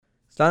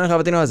अस्सलाम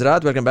ख़वातीन व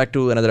हज़रात, welcome back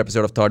to another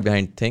episode of thought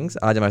behind things.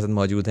 आज हमारे साथ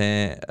मौजूद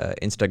हैं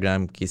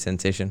इंस्टाग्राम की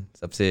सेंसेशन,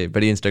 सबसे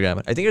बड़ी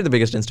Instagrammer. I think you are the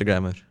biggest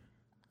Instagrammer.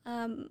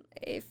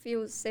 If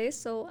you say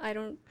so, I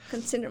don't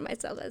consider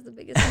myself as the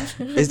biggest.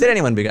 Is there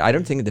anyone bigger? I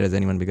don't think there is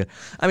anyone bigger.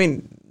 I mean,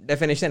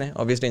 definition है,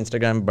 obviously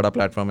Instagram बड़ा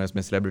platform है,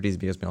 उसमें celebrities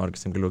भी है, उसमें और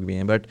किस्म के लोग भी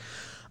हैं, but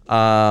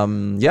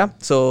yeah,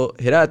 so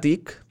Hira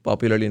Atiq,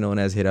 popularly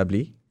known as Hira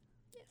Blee.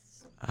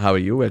 Yes. How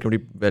are you?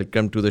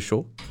 Welcome to the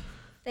show.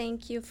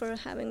 Thank you for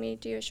having me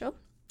to your show.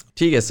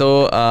 ठीक है, so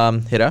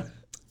Hira,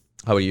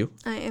 how are you?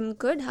 I am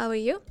good. How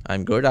are you?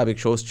 I'm good. आप एक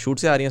shoot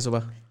से आ रही हैं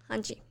सुबह? हाँ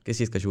जी. किस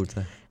चीज़ का शूट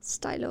था?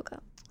 Stylo का.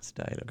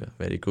 Style, okay.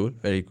 Very cool,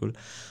 very cool.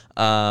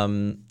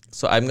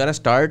 So I'm gonna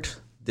start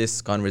this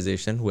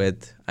conversation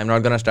with, I'm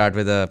not gonna start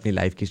with अपनी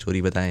life की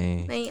story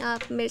बताएं. नहीं,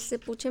 आप मेरे से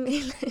पूछे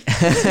मेरे.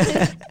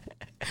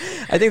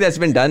 I think that's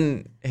been done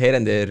here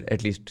and there,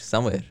 at least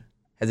somewhere.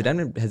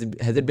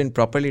 Has it been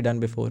properly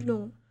done before?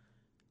 No.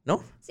 No?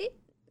 See,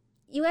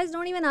 you guys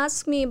don't even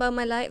ask me about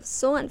my life.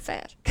 So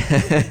unfair.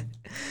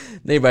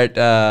 No,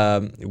 but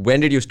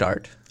when did you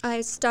start? I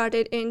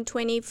started in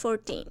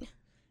 2014.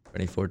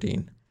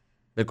 2014.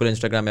 बिल्कुल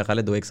Instagram मेरा ख्याल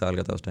है 2-1 साल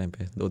का था उस time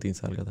पे, 2-3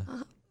 साल का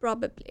था.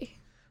 Probably.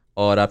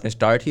 और आपने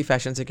स्टार्ट ही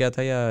फैशन से किया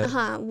था या?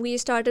 हाँ, we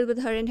started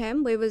with Her and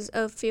Hem. We was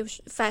a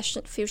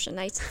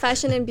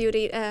fashion and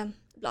beauty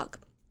blog.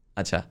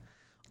 अच्छा.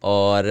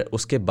 और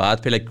उसके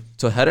बाद फिर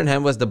so Her and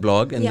Hem was the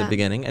blog in the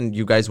beginning and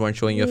you guys weren't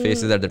showing your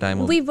faces at the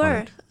time. We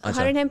were.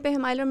 Her and Hem पे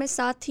हम लोग में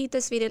साथ ही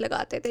तस्वीरें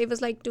लगाते थे. It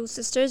was like two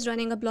sisters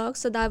running a blog,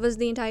 so that was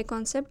the entire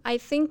concept. I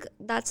think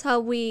that's how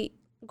we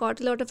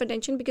got a lot of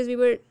attention because we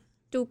were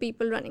two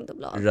people running the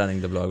blog.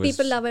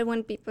 People love it when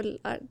people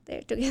are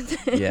there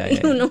together. Yeah,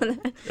 you know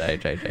that.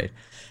 Right.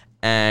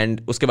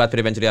 And उसके बाद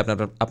फिर eventually आपने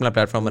अपना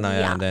platform बनाया.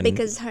 Yeah, and then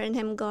because Her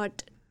and Hem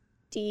got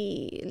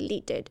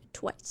deleted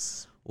twice.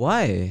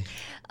 Why?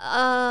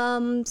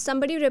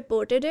 Somebody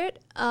reported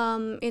it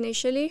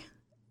initially.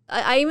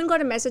 I even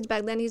got a message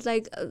back then. He's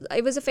like,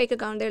 it was a fake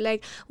account. They're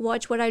like,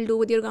 watch what I'll do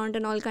with your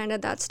account and all kind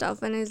of that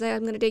stuff. And he's like,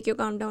 I'm going to take your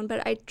account down.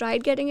 But I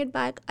tried getting it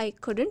back. I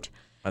couldn't.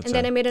 Achha. And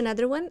then I made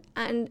another one.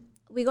 And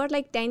we got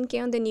like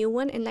 10K on the new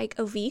one in like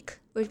a week,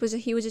 which was a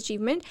huge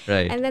achievement.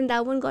 Right. And then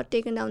that one got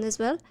taken down as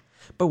well.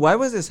 But why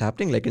was this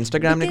happening? Like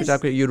Instagram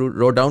ने you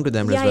wrote down to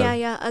them as well.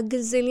 Yeah. A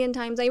gazillion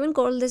times. I even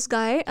called this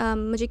guy.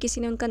 मुझे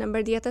किसी ने उनका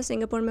number दिया था.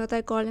 Singapore में होता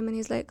है. I called him and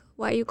he's like,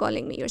 why are you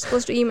calling me? You're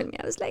supposed to email me.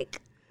 I was like,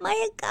 my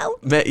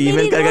account. मैं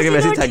email करके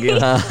वैसे थक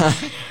गया.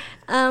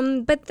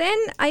 But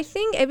then I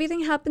think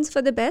everything happens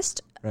for the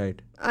best.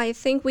 Right. I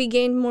think we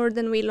gained more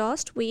than we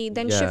lost. We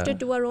then shifted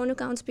to our own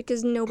accounts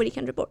because nobody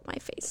can report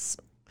my face.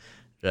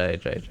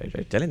 Right.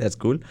 Telling that's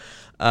cool.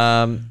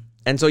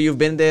 And so you've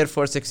been there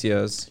for 6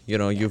 years. You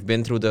know, you've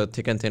been through the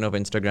thick and thin of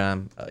Instagram.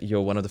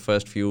 You're one of the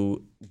first few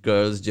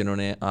girls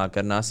जिन्होंने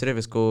आकर ना सिर्फ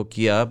इसको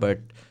किया,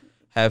 but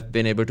have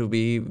been able to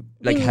be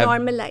like we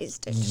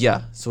normalized it.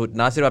 Yeah. So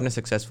ना सिर्फ आपने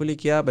successfully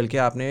किया, बल्कि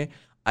आपने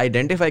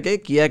identify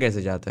किया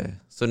कैसे जाता है.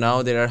 So now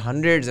there are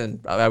hundreds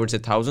and I would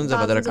say thousands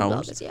of other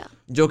accounts. Bloggers, yeah.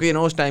 जो कि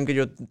उस टाइम के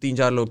जो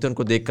 3-4 लोग थे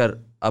उनको देखकर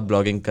अब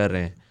blogging कर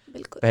रहे हैं.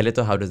 बिल्कुल. पहले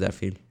तो how does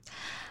that feel?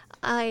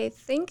 I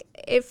think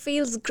it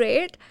feels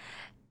great.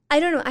 I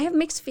don't know. I have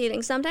mixed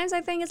feelings. Sometimes I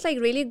think it's like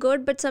really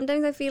good, but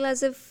sometimes I feel as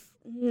if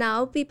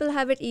now people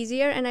have it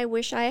easier and I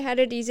wish I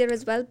had it easier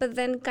as well. But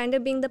then kind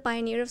of being the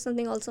pioneer of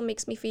something also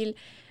makes me feel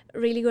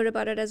really good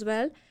about it as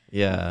well.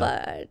 Yeah.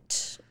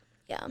 But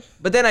yeah.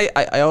 But then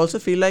I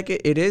also feel like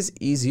it is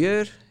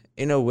easier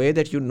in a way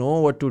that you know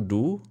what to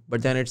do,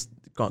 but then it's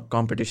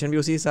competition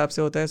भी उसी हिसाब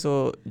से होता है. So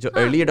जो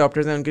early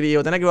adopters हैं उनके लिए ये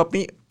होता है ना कि वो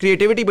अपनी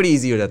creativity बड़ी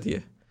easy हो जाती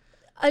है.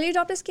 Early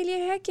adopters के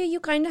लिए है कि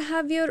you kind of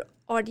have your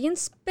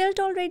audience built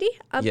already.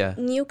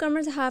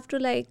 Newcomers have to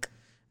like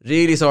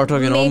really sort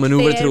of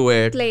maneuver through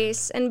it,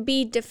 place and be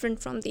different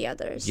from the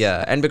others.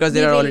 Yeah, and because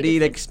there are already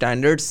like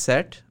standards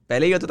set.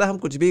 पहले ही होता था हम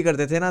कुछ भी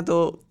करते थे ना तो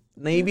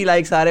नहीं भी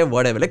likes आ रहे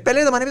whatever. Like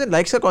पहले ज़माने में तो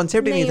likes का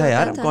concept ही नहीं था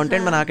यार. हम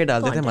content बना के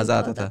डालते थे, मज़ा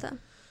आता था.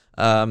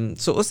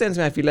 So उस sense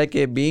में I feel like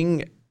being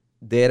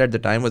there at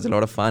the time was a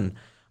lot of fun.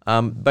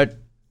 But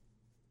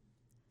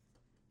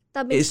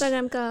तब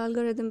Instagram का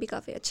algorithm भी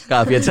काफ़ी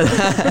अच्छा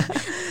था.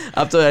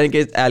 अब तो यानी कि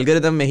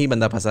एल्गोरिथम में ही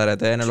बंदा फंसा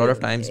रहता है. And a lot of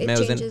times मैं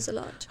उस दिन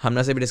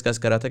हमने से भी डिस्कस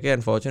करा था कि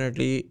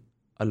unfortunately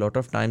a lot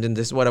of times in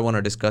this what I want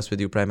to discuss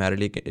with you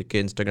primarily कि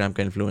इंस्टाग्राम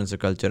का इन्फ्लुएंसर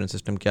कल्चर एंड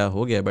सिस्टम क्या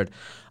हो गया. But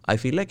I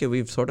feel like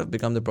we sort of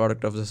become the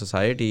product of the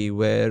society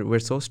where we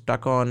are so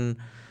stuck on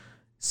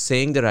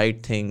saying the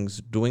right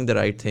things, doing the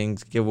right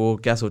things कि वो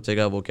क्या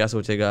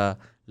सोचेगा,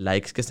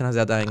 likes किस तरह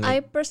ज़्यादा आएंगे. I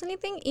personally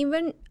think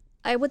even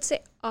I would say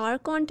our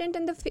content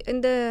in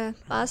the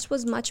past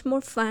was much more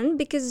fun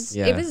because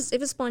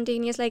it was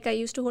spontaneous. Like I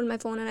used to hold my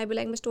phone and I'd be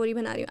like मैं story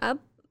बना रही हूँ. अब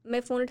मैं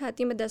phone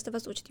उठाती हूँ, मैं 10 दफ़ा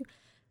सोचती हूँ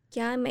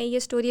क्या मैं ये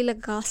story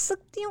लगा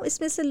सकती हूँ,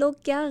 इसमें से लोग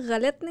क्या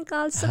गलत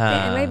निकाल सकते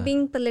हैं. Am I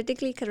being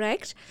politically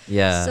correct?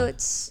 Yeah. So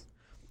it's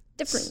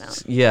different now.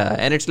 Yeah,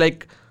 and it's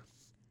like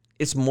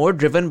it's more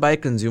driven by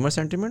consumer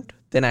sentiment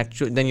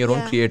than your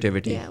own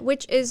creativity. Yeah,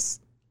 which is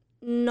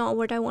not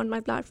what I want my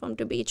platform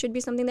to be. It should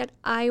be something that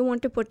I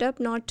want to put up,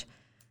 not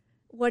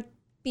what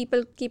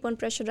people keep on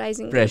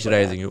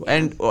pressurizing you.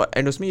 And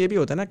उसमें ये भी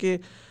होता है ना कि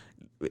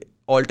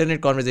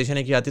alternate conversation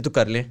है कि आती तो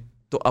कर लें,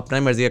 तो अपना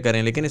मर्जिया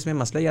करें, लेकिन इसमें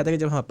मसला ये आता है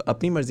कि जब हम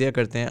अपनी मर्जिया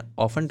करते हैं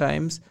often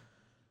times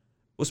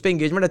उस पर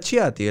engagement अच्छी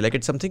आती है, like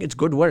it's something, it's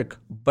good work,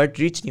 but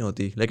reach नहीं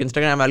होती. Like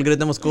Instagram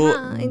algorithm उसको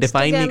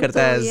define नहीं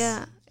करता as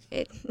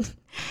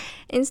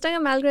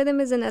Instagram algorithm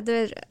is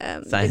another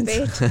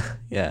debate.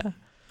 Yeah.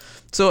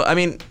 So I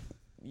mean,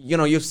 you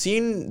know, you've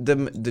seen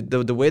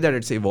the way that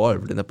it's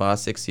evolved in the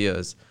past 6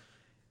 years.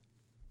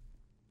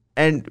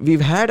 And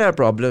we've had our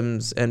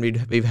problems and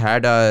we've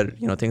had our,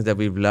 you know, things that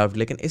we've loved.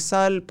 लेकिन इस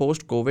साल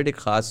post COVID एक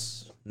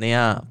खास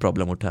नया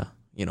problem उठा,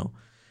 you know,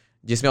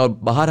 जिसमें और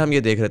बाहर हम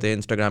ये देख रहे थे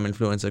Instagram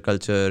influencer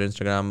culture,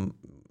 Instagram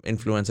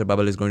influencer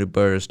bubble is going to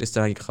burst, इस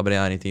तरह की खबरें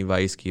आ रही थी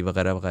वाइस की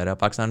वगैरह वगैरह.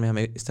 पाकिस्तान में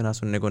हमें इस तरह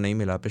सुनने को नहीं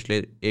मिला.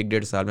 पिछले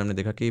 1-1.5 साल में हमने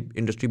देखा कि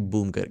इंडस्ट्री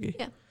बूम कर गई,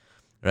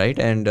 right?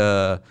 And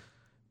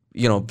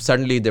you know,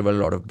 suddenly there were a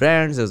lot of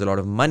brands, there was a lot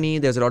of money,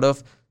 there's a lot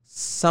of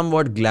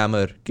somewhat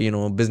glamour कि you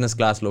know business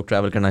class लोग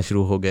travel करना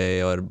शुरू हो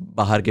गए और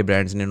बाहर के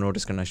brands ने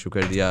notice करना शुरू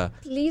कर दिया.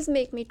 Please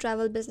make me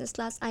travel business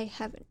class. I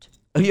haven't.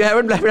 You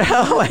haven't?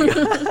 Oh my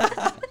God.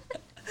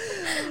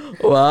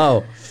 Wow.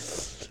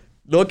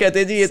 लोग कहते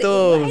हैं जी ये तो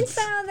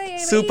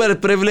super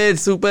privilege,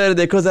 super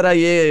देखो जरा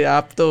ये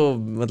आप तो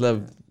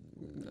मतलब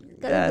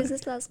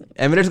business class में.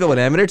 Emirates को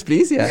बोले Emirates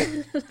please यार.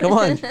 Come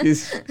on.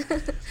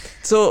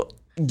 So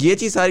ये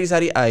चीज़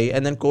सारी आई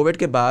and then COVID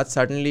के बाद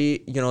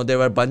suddenly you know there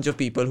were a bunch of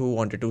people who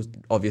wanted to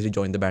obviously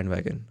join the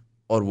bandwagon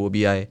और वो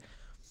भी आए.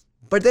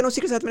 But then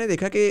उसी के साथ मैंने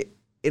देखा कि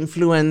the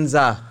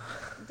influencer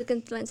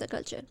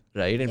culture,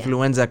 right?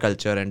 Influencer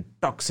culture and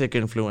toxic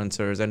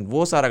influencers and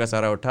वो सारा का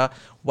सारा उठा.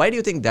 Why do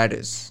you think that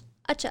is?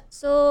 अच्छा,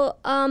 so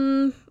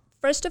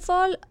first of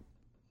all,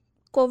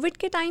 COVID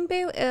के time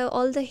पे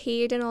all the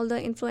hate and all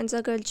the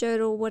influencer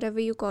culture or whatever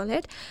you call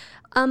it,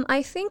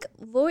 I think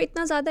वो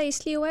इतना ज़्यादा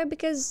इसलिए हुआ है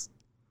because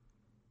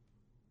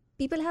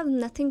people have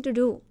nothing to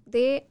do.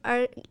 We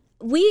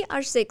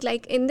are sick.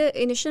 Like in the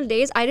initial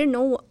days, I didn't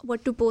know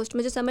what to post.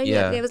 मुझे समझ नहीं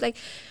आती. I was like,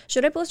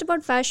 should I post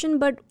about fashion?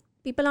 But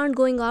people aren't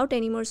going out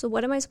anymore. So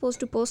what am I supposed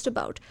to post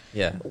about?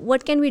 Yeah.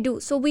 What can we do?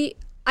 So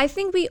I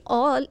think we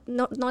all,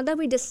 not that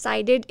we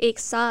decided एक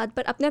साथ,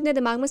 but अपने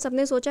दिमाग में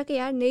सबने सोचा कि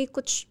यार नहीं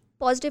कुछ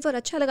positive और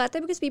अच्छा लगाता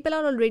है because people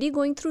are already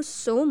going through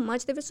so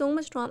much. There was so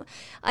much trauma.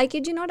 I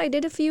kid you not, I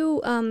did a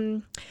few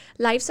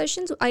live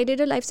sessions. I did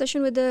a live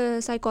session with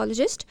a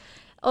psychologist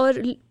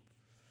और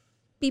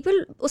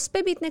people उस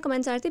पे भी इतने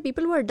comments आ रहे थे.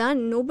 People were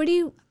done.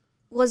 Nobody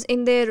was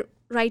in their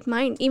right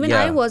mind. Even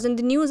I was in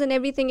the news and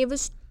everything. It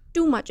was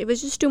too much. It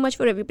was just too much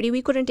for everybody.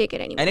 We couldn't take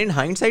it anymore. And in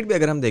hindsight भी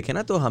अगर हम देखें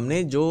ना तो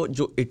हमने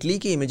जो Italy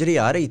की imagery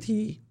आ रही थी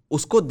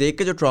उसको देख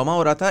के जो ट्रॉमा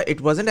हो रहा था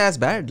it wasn't as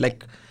bad. Like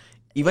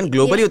even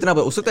globally उतना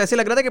उसको तो ऐसे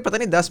लग रहा था कि पता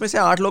नहीं 10 में से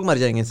 8 लोग मर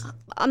जाएंगे.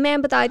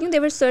 मैं बता रही हूँ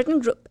there were certain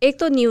group. एक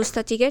तो न्यूज़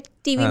था ठीक है,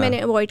 टीवी मैंने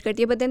अवॉइड कर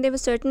दिया, but then there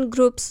were certain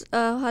groups,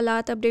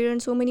 हालात updated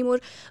and so many more.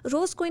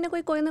 रोज़ कोई ना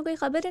कोई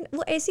खबर है,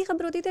 वो ऐसी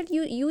खबर होती थी that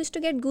you used to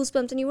get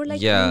goosebumps and you were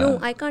like no,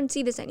 I can't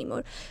see this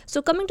anymore.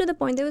 So coming to the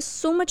point, there was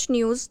so much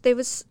news, there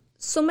was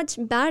so much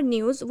bad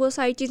news. वो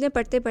सारी चीज़ें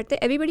पढ़ते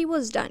everybody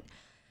was done.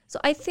 So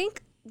I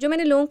think जो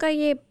मैंने लोगों का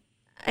ये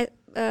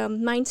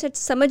mindset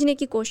समझने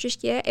की कोशिश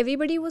किया है,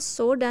 everybody was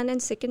so done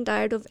and sick and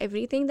tired of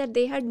everything that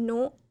they had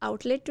no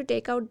outlet to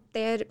take out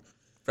their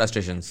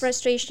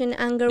frustration,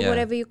 anger,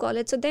 whatever you call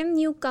it. So then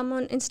you come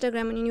on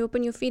Instagram and you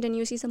open your feed and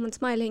you see someone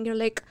smiling,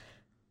 you're like,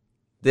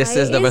 this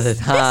is the person.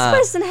 This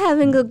person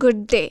having a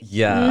good day?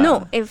 Yeah.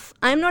 No, if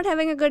I'm not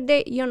having a good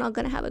day, you're not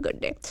gonna have a good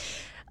day.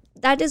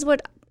 That is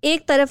what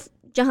एक तरफ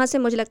जहाँ से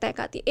मुझे लगता है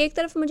आती है. एक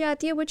तरफ मुझे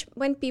आती है which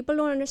when people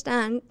don't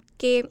understand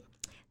कि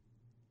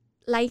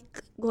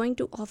like going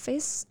to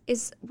office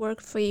is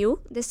work for you,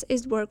 this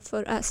is work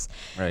for us.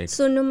 Right.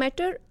 So no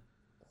matter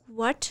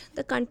what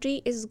the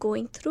country is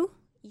going through,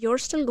 you're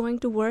still going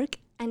to work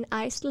and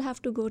I still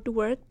have to go to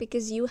work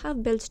because you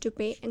have bills to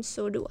pay and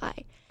so do I.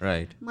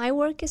 Right. My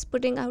work is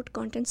putting out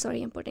content.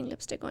 Sorry, I'm putting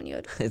lipstick on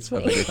your... It's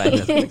perfectly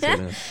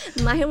fine.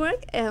 My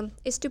work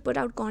is to put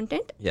out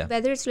content,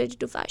 whether it's related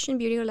to fashion,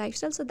 beauty or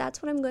lifestyle. So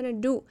that's what I'm going to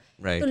do.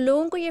 Right. तो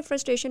लोगों को ये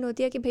frustration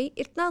होती है कि भाई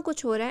इतना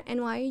कुछ हो रहा है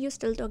and why are you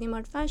still talking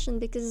about fashion?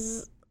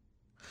 Because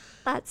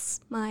that's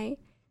my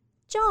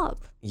job.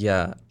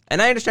 Yeah.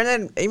 And I understand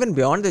that even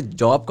beyond the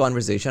job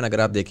conversation, अगर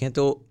आप देखें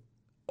तो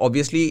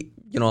obviously,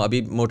 you know,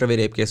 अभी motorway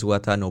rape case हुआ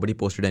था, nobody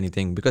posted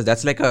anything because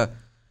that's like a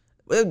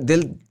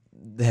दिल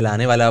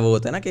दहलाने वाला वो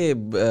होता है ना कि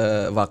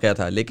वाक़या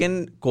था.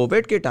 लेकिन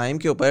कोविड के टाइम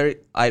के ऊपर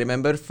आई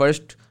रिमेंबर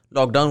फर्स्ट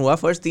लॉकडाउन हुआ,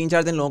 फर्स्ट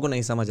 3-4 दिन लोगों को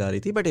नहीं समझ आ रही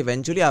थी, बट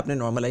इवेंचुअली आपने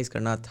नॉर्मलाइज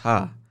करना था.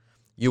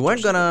 You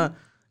weren't gonna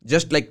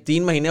just like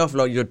 3 महीने ऑफ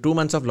 2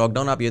 months ऑफ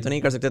लॉकडाउन आप ये तो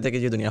नहीं कर सकते थे कि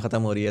ये दुनिया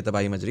ख़त्म हो रही है,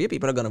 तबाही मच रही है,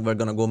 people are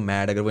gonna go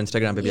mad अगर वो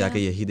इंस्टाग्राम पे भी आके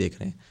यही देख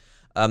रहे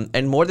हैं.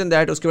 एंड मोर देन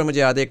दैट उसके बाद मुझे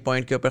याद है एक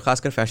पॉइंट के ऊपर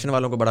खासकर फैशन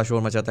वालों को बड़ा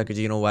शोर मचा था कि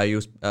जी नो वाई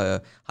यूज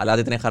हालात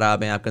इतने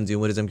ख़राब हैं, आप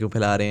कंज्यूमरिज्म क्यों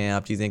फैला रहे हैं,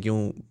 आप चीज़ें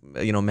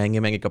क्यों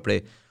महंगे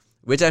कपड़े,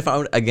 which I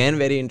found again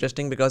very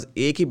interesting because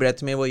एक ही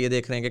ब्रेथ में वो ये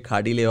देख रहे हैं कि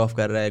खाड़ी ले ऑफ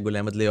कर रहा है, गुल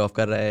अहमद ले ऑफ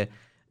कर रहा है,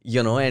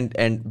 यू नो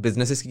एंड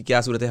बिजनेसेस की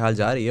क्या सूरत हाल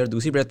जा रही है, और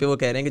दूसरी ब्रेथ पे वो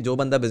कह रहे हैं कि जो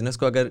बंदा बिजनेस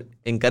को अगर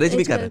इंकरेज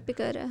भी कर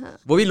रहा है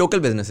वो भी local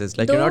businesses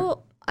like you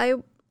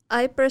not.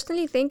 I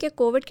personally think कि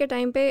कोविड के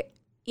टाइम पे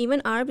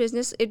even our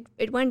business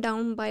it went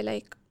down by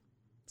like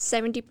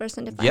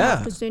 70% if I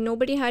have to say.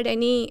 Nobody had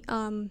any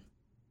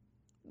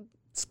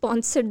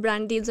sponsored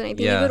brand deals or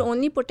anything. We were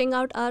only putting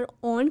out our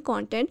own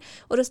content,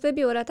 और उस पर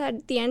भी हो रहा था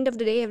at the end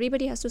of the day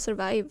everybody has to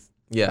survive.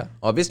 Yeah,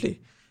 obviously.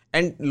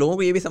 And लोगों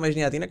को ये भी समझ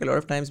नहीं आती ना कि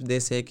lot of times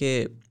they say कि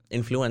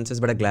influencers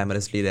बड़ा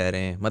glamorously रह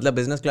रहे हैं. मतलब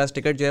business class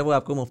ticket जो है वो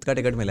आपको मुफ्त का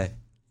टिकट मिला है,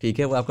 ठीक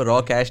है, वो आपको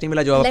रॉ कैश नहीं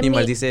मिला जो आप अपनी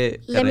मर्जी से कर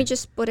रहे हैं. Let me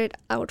just put it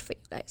out for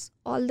you guys.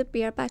 All the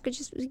PR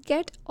packages we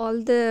get,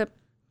 all the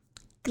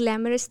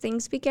glamorous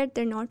things we get,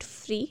 they're not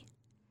free.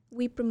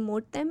 We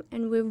promote them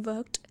and we've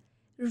worked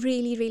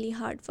really, really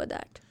hard for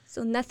that.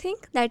 So nothing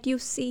that you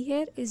see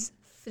here is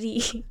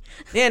free.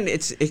 Yeah, and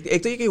it's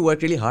एक तो ये कि you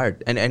work really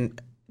hard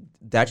and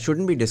that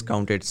shouldn't be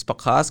discounted.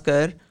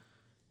 खासकर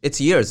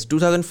it's years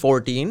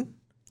 2014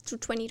 to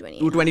 2020.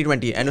 To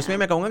 2020 and उसमें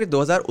मैं कहूँगा कि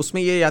 2000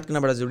 उसमें ये याद करना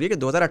बड़ा जरूरी है कि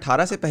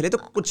 2018 से पहले तो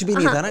कुछ भी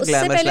नहीं था ना.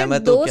 ग्लैमर ग्लैमर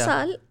तो क्या. 2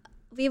 साल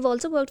we've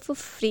also worked for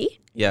free.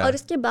 और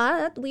इसके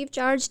बाद we've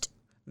charged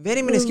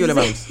very minuscule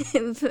amounts.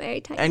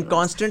 Very tiny and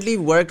constantly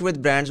worked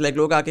with brands like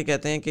लोग आके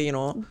कहते हैं कि you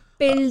know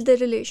build the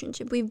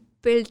relationship. We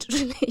built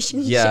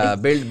relationships. Yeah,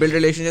 build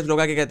relationships.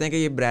 लोग आके कहते हैं कि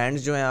ये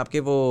brands जो हैं आपके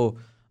वो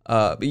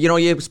you know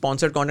ये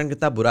sponsored content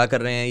कितना बुरा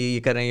कर रहे हैं, ये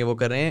कर रहे हैं, ये वो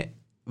कर रहे हैं.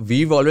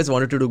 We've always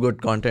wanted to do good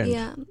content.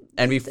 Yeah.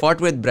 And we fought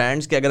with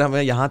brands कि अगर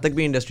हमें यहाँ तक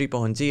भी इंडस्ट्री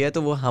पहुंची है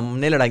तो वो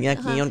हमने लड़ाइयाँ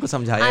की हैं, उनको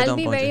समझाया तो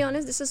हम पहुंचे. I'll be very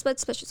honest, this is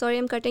what's special. Sorry,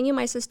 I'm cutting you.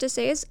 My sister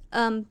says,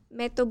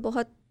 मैं तो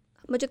बहुत,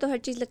 मुझे तो हर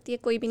चीज़ लगती है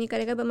कोई भी नहीं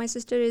करेगा, but my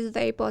sister is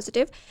very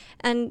positive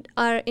and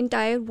our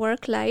entire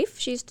work life,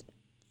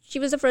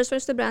 she was the first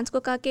one to the brands को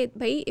कहा कि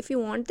भाई if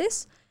you want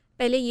this,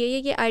 पहले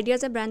ये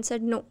ideas है. Brand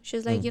said no.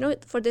 She's like, you know,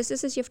 for this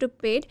you have to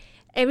pay it.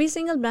 Every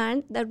single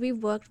brand that we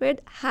worked with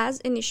has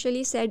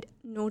initially said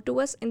no to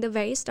us in the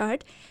very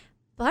start,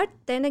 but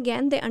then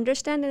again they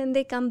understand and then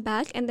they come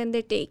back and then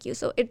they take you.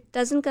 So it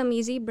doesn't come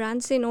easy.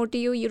 Brands say no to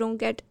you, you don't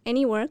get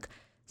any work.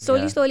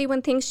 Slowly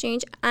when things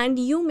change and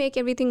you make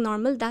everything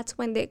normal, that's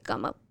when they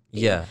come up.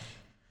 Yeah.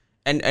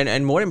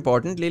 And more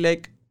importantly,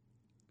 like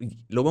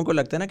लोगों को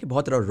लगता है ना कि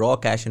बहुत raw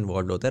cash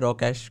involve होता है. Raw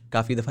cash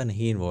काफ़ी दफ़ा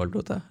नहीं इन्वॉल्व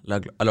होता.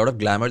 a lot of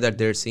glamour that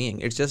they're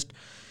seeing. It's just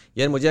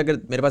यार मुझे अगर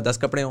मेरे पास 10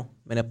 कपड़े हों,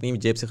 मैंने अपनी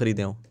जेब से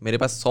ख़रीदे हों, मेरे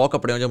पास 100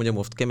 कपड़े हों जो मुझे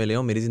मुफ्त के मिले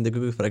हों, मेरी ज़िंदगी को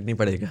कोई फ़र्क नहीं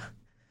पड़ेगा.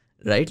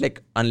 राइट, लाइक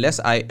अनलेस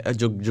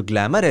जो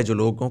ग्लैमर है जो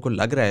लोगों को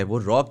लग रहा है वो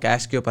रॉ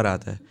कैश के ऊपर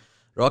आता है.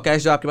 रॉ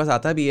कैश जो आपके पास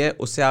आता भी है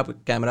उससे आप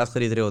कैमरास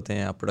ख़रीद रहे होते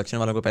हैं, आप प्रोडक्शन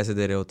वालों को पैसे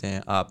दे रहे होते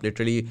हैं, आप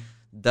लिटरली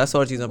 10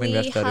 और चीज़ों पर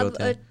इन्वेस्ट कर रहे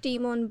होते हैं.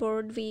 Team on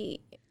board, we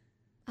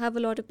have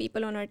a lot of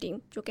people on our team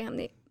जो कि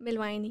हमने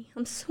मिलवाए नहीं,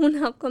 हम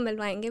soon आपको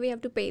मिलवाएंगे. We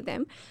have to pay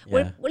them.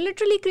 We're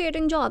literally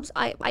creating jobs.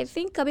 I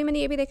think कभी मैंने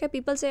ये भी देखा,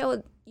 people say, oh,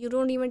 you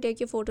don't even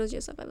take your photos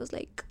yourself. I was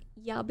like,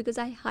 yeah, because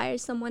I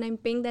hired someone, I'm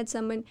paying that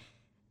someone.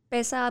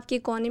 पैसा आपकी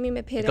economy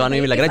में फिर economy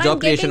में लग रहा है, जॉब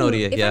क्रिएशन हो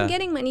रही है. If I'm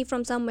getting money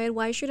from somewhere,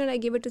 why shouldn't I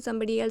give it to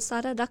somebody else?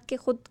 सारा रख के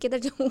खुद किधर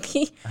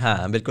जाऊँगी.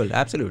 हाँ बिल्कुल,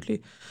 absolutely.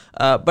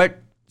 But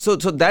so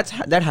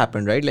that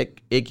happened, right?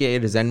 Like एक ये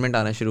resentment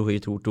आना शुरू हुई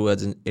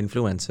towards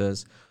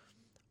influencers.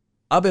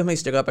 अब हम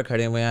इस जगह पर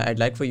खड़े हुए हैं. I'd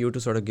like for you to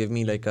sort of give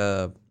me like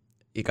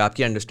एक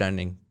आपकी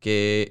understanding कि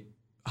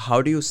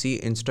how do you see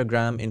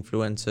Instagram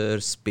influencer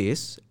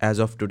space as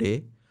of today?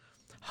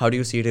 How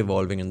do you see it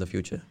evolving in the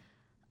future?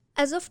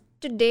 As of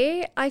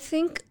today, I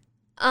think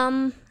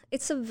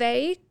it's a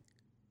very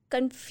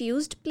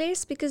confused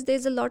place because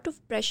there's a lot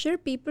of pressure.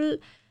 People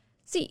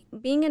see,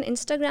 being an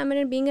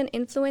Instagrammer and being an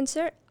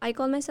influencer, I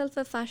call myself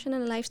a fashion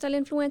and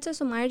lifestyle influencer.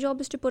 So my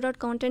job is to put out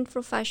content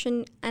for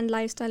fashion and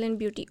lifestyle and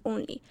beauty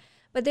only.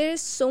 But there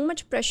is so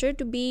much pressure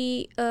to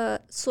be a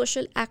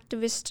social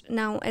activist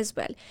now as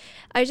well.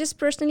 I just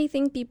personally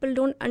think people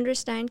don't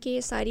understand कि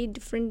ये सारी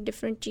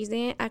different चीज़ें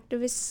हैं.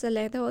 Activists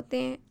अलहदा होते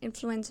हैं,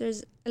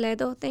 influencers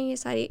अलहदा होते हैं, ये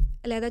सारी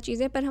अलहदा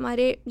चीज़ें. पर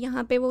हमारे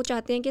यहाँ पे वो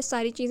चाहते हैं कि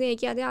सारी चीज़ें एक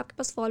ही आते हैं. आपके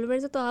पास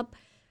followers है तो आप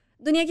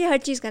दुनिया की हर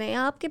चीज़ करें.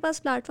 आपके पास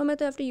प्लेटफॉर्म है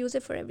तो you have to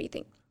use it for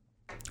everything.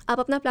 आप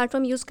अपना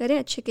प्लेटफॉर्म यूज़ करें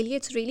अच्छे के लिए,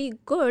 it's really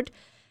good.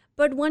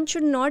 But one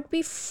should not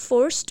be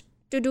forced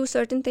to do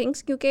certain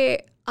things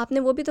क्योंकि आपने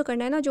वो भी तो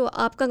करना है ना जो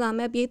आपका काम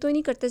है. आप ये तो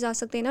नहीं करते जा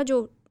सकते ना जो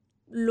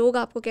लोग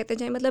आपको कहते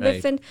जाएं.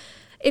 मतलब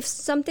if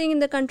something in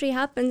the country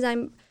happens,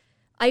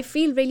 I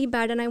feel really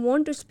bad and I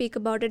want to speak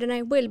about it and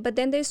I will, but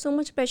then there's so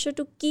much pressure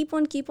to keep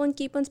on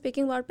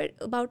speaking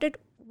about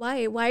it.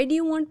 Why do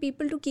you want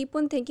people to keep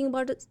on thinking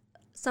about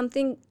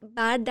something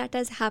bad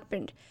that has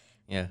happened?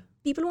 Yeah,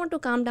 people want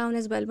to calm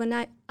down as well. When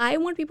I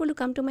want people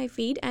to come to my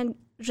feed and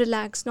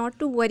relax, not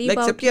to worry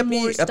about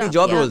more stuff. अपनी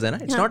job roles है ना.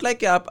 It's not like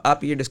कि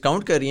आप ये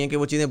discount कर रही हैं कि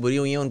वो चीज़ें बुरी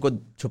हुई हैं उनको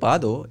छुपा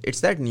दो.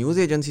 It's that news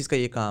agencies का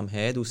ये काम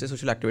है, दूसरे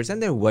social activists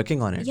and they're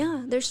working on it. Yeah,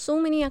 there's so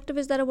many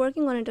activists that are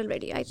working on it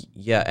already.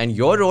 Yeah, and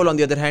your role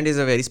on the other hand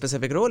is a very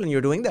specific role and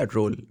you're doing that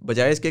role.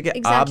 बजाय इसके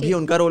कि आप भी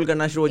उनका role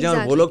करना शुरू हो जाएं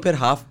और वो लोग फिर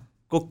हाफ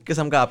कुक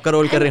किस्म का आपका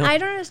रोल कर रहे हो. I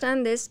don't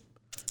understand this.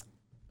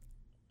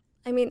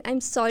 I mean,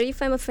 I'm sorry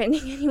if I'm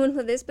offending anyone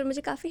for this, पर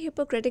मुझे काफ़ी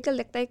hypocritical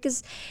लगता है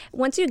because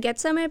once you get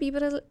somewhere,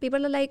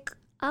 people are like,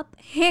 आप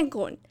हैं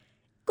कौन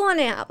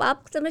है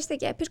आप समझते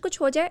क्या है, फिर कुछ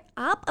हो जाए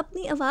आप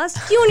अपनी आवाज़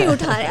क्यों नहीं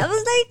उठा रहे. I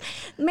was like,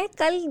 मैं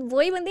कल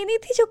वही बंदी नहीं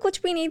थी जो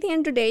कुछ भी नहीं थी,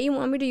 and today you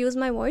want me to use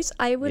my voice.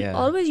 I will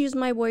always use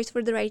my voice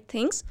for the right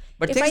things.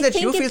 But if things that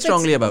you feel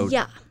strongly about.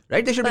 Yeah.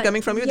 Right, they should be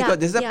coming from you because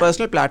this is a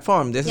personal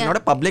platform. This is not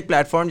a public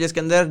platform जिसके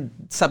अंदर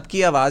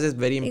सबकी आवाज़ is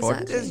very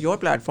important. This is your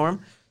platform.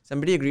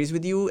 Somebody agrees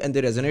with you and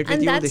they resonate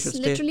with you. And that's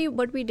literally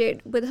what we did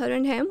with Her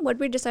and Hem. What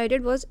we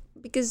decided was,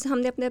 because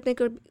हमने अपने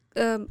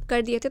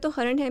कर दिए थे, तो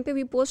Her and Hem पे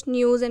we post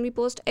news and we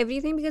post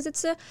everything because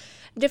it's a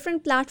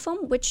different platform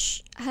which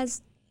has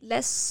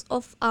less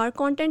of our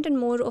content and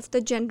more of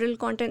the general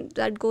content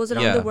that goes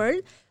around the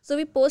world. So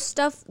we post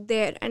stuff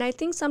there, and I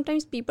think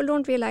sometimes people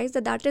don't realize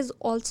that is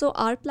also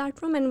our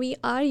platform, and we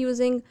are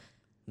using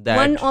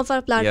one of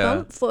our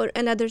platform for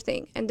another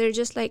thing, and they're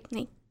just like,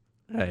 nahi.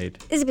 Right.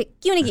 Is it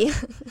क्यों नहीं किया?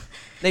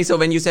 नहीं, so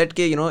when you said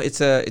कि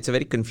it's a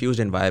very confused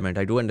environment,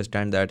 I do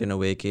understand that in a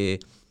way कि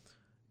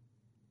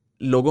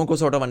लोगों को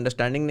sort of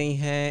understanding नहीं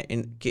है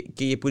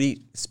कि ये पूरी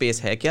space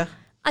है क्या?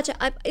 अच्छा,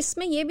 अब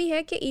इसमें ये भी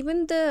है कि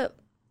even the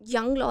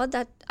young lot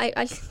that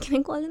I can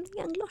I call them the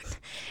young lot?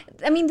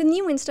 I mean the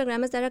new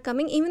Instagrammers that are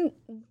coming, even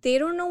they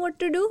don't know what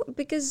to do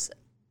because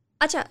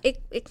अच्छा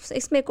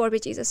इसमें एक और भी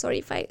चीज़ है. Sorry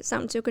if I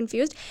sound so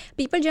confused.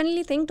 People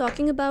generally think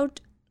talking about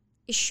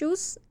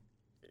issues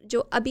जो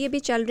अभी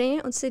चल रहे हैं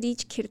उनसे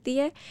रीच खिरती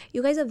है.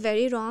 You guys are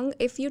very wrong.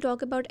 If you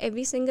talk about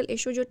every single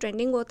issue जो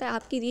ट्रेंडिंग होता है,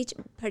 आपकी रीच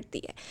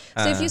बढ़ती है.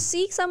 So if you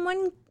see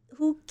someone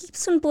who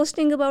keeps on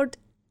posting about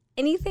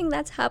anything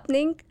that's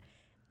happening,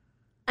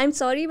 I'm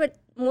sorry but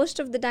most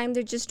of the time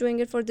they're just doing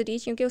it for the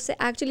reach, क्योंकि उससे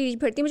actually reach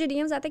बढ़ती है. मुझे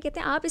DMs आते कहते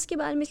हैं आप इसके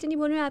बारे में इसलिए नहीं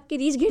बोल रहे हैं, आपकी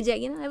रीच गिर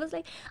जाएगी ना. I was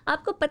like,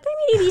 आपको पता है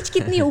मेरी रीच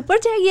कितनी ऊपर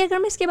जाएगी अगर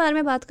मैं इसके बारे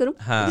में बात करूँ?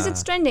 Because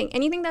it's trending.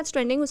 Anything that's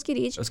trending उसकी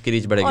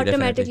रीच बढ़ेगी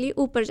automatically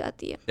ऊपर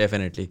जाती है.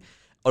 Definitely.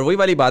 और वही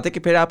वाली बात है कि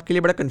फिर आपके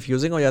लिए बड़ा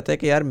कंफ्यूजिंग हो जाता है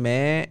कि यार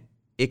मैं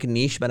एक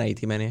नीश बनाई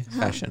थी मैंने,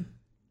 फैशन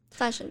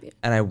भी,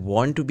 and I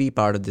want to be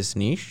part of this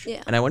niche,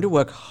 and I want to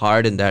work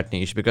hard in that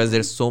niche because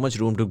there's so much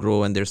room to grow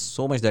and there's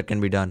so much that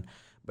can be done.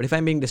 But if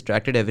I'm being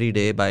distracted every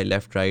day by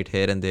left, right,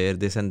 here and there,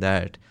 this and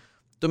that,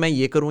 तो मैं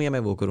ये करूँ या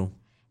मैं वो करूँ?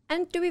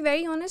 And to be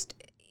very honest,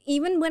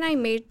 even when I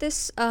made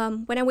this,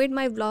 when I made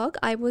my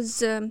vlog, I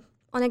was on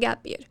a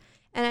gap year.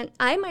 And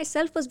I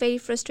myself was very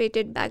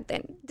frustrated back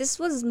then. This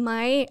was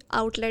my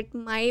outlet,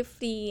 my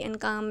free and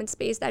calm and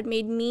space that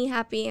made me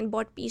happy and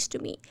brought peace to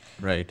me.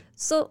 Right.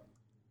 So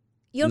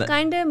you're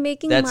kind of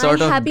making my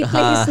sort of happy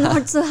place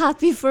not so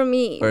happy for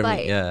me by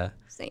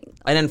saying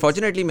that. And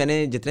unfortunately, मैंने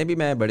जितने भी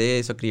मैं बड़े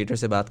creator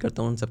से बात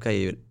करता हूँ उन सबका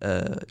ये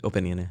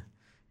ओपिनियन है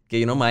कि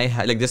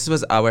like this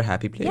was our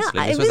happy place. Yeah,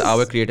 like this was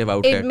our creative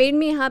outlet. It made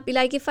me happy.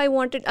 Like if I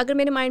wanted, अगर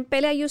मेरे mind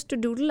पहले I used to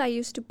doodle, I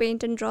used to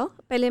paint and draw.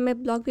 पहले मैं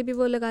blog पे भी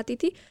वो लगाती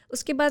थी.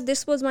 उसके बाद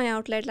this was my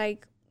outlet,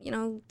 like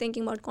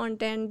thinking about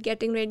content,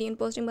 getting ready and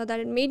posting about that.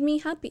 It made me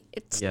happy.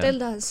 It still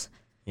does.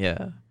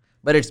 Yeah,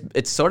 but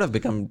it's sort of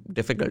become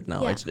difficult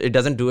now. Yeah. It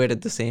doesn't do it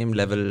at the same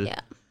level.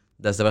 Yeah.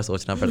 10 दफ़ा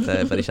सोचना पड़ता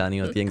है, परेशानी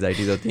होती है,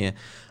 anxieties होती हैं.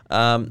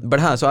 But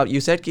हाँ, so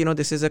you said कि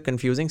this is a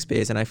confusing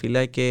space, and I feel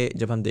like कि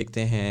जब हम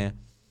देखते हैं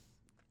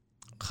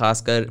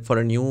खासकर for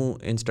a new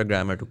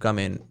Instagrammer to come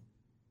इन,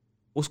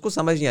 उसको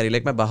समझ नहीं आ रही.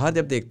 लाइक मैं बाहर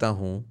जब देखता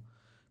हूँ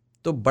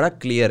तो बड़ा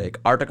क्लियर है, एक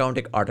आर्ट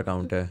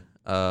अकाउंट है,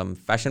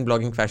 फैशन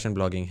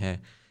ब्लॉगिंग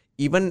है.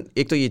 इवन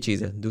एक तो ये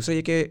चीज़ है, दूसरा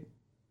ये कि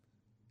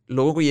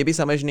लोगों को ये भी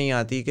समझ नहीं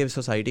आती कि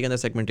सोसाइटी के अंदर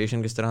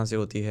सेगमेंटेशन किस तरह से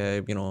होती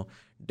है.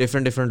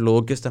 डिफरेंट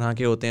लोग किस तरह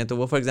के होते हैं. तो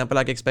वो फॉर एग्जांपल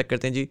आके एक्सपेक्ट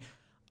करते हैं जी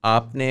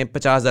आपने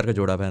 50,000 का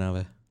जोड़ा पहना हुआ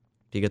है,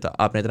 ठीक है, तो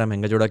आपने इतना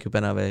महंगा जोड़ा क्यों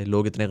पहना हुआ है,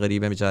 लोग इतने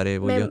गरीब हैं बेचारे,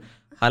 वो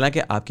हालांकि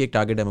आपकी एक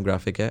टारगेट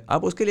डेमोग्राफिक है,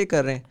 आप उसके लिए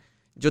कर रहे हैं.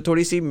 जो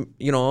थोड़ी सी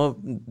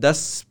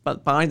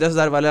 5-10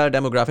 हज़ार वाला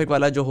डेमोग्राफिक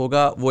वाला जो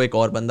होगा वो एक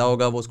और बंदा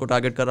होगा, वो उसको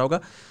टारगेट कर रहा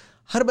होगा.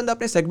 हर बंदा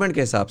अपने सेगमेंट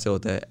के हिसाब से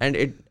होता है. And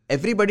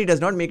everybody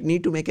does not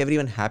need to make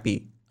everyone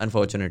happy.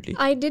 Unfortunately,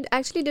 I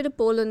actually did a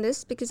poll on this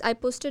because I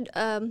posted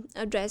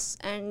a dress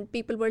and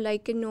people were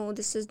like, no,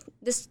 this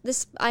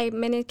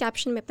मैंने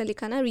caption में अपना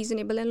लिखा ना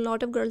reasonable, and a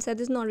lot of girls said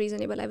this is not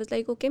reasonable. I was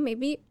like, okay,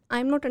 maybe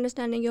I'm not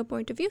understanding your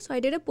point of view. So I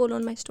did a poll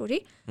on my story.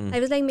 I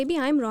was like, maybe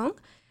I'm wrong.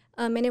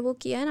 मैंने वो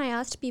किया and I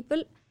asked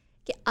people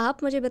कि आप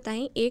मुझे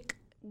बताएं एक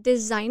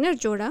designer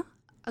जोड़ा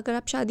अगर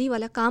आप शादी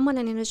वाला काम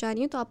वाला लेना चाह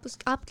रही हैं तो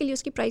आपके लिए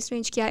उसकी प्राइस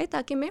रेंज क्या है,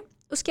 ताकि मैं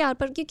उसके आर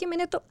पर, क्योंकि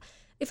मैंने तो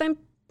if I'm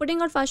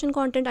putting out fashion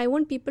content, I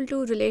want people to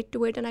relate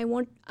to it, and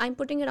I'm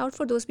putting it out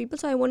for those people,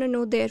 so I want to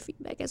know their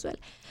feedback as well.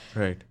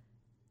 Right.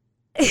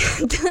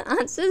 The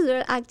answers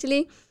were actually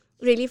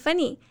really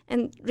funny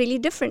and really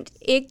different.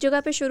 एक जगह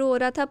पे शुरू हो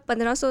रहा था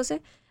 1500 से.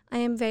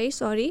 I am very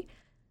sorry,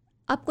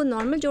 आपको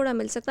normal जोड़ा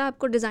मिल सकता है,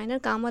 आपको डिज़ाइनर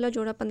काम वाला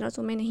जोड़ा 1500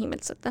 में नहीं मिल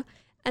सकता.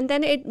 And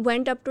then it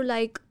went up to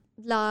like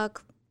lakh,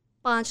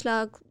 5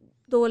 lakh,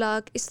 2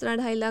 lakh, इस तरह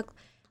 2.5 लाख.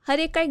 हर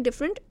एक का एक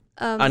डिफरेंट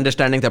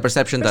अंडरस्टैंडिंग था,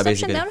 परसेप्शन था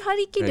बेसिकली. और हर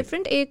एक की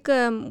डिफरेंट एक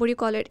what do you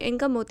call it,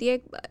 income होती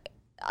है,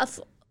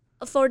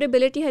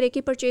 अफोर्डेबिलिटी, हर एक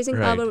की purchasing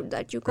power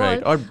that you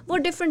call, वो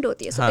डिफरेंट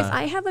होती है. So if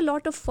I have a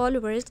lot of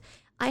followers,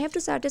 I have to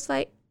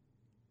satisfy,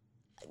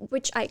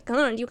 which I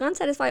can't, you can't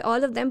satisfy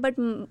all of them, but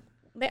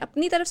मैं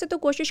अपनी तरफ से तो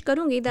कोशिश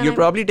करूंगी. You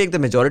probably take the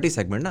majority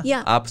segment ना.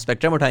 आप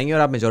स्पेक्ट्रम उठाएंगे और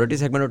आप मेजॉरिटी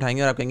सेगमेंट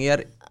उठाएंगे और आप कहेंगे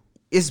यार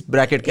इस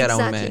ब्रैकेट के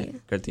अराउंड में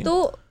करती हूँ.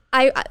 तो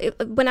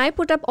when I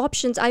put up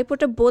options, I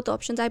put up both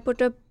options. I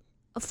put up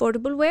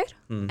affordable wear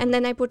and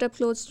then I put up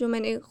clothes जो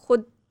मैंने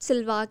खुद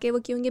सिलवा के वो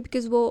क्यों होंगे,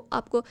 बिकॉज वो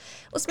आपको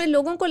उसमें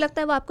लोगों को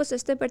लगता है वो आपको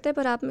सस्ते पड़ते हैं,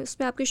 पर आप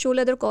उसमें आपकी शू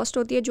लेदर कॉस्ट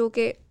होती है, जो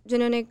कि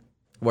जिन्होंने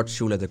What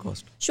shoe leather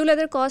cost? Shoe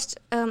leather cost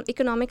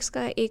economics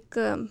का एक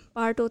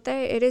पार्ट होता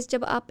है. इट इज़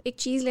जब आप एक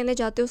चीज़ लेने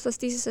जाते हो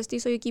सस्ती से सस्ती,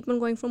 so you keep on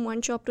going from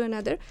one shop to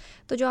another,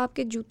 तो जो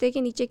आपके जूते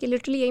के नीचे की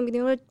लिटरली यही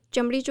मीनिंग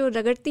चमड़ी जो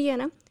रगड़ती है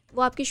ना,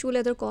 वो आपकी शू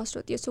लेदर कॉस्ट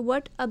होती है. सो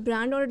व्हाट अ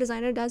ब्रांड और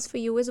designer does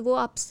for you is वो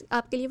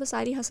आपके लिए वो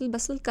सारी हसल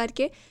बसल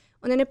करके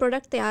उन्होंने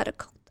प्रोडक्ट तैयार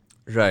रखा.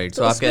 राइट.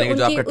 सो आप कह रहे हैं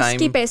जो आपका टाइम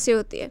उसकी पैसे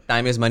होती है,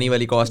 टाइम इज मनी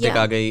वाली कॉस्ट एक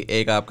आ गई,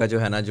 एक आपका जो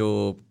है ना जो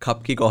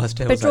खप की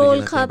कॉस्ट है,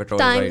 पेट्रोल खप,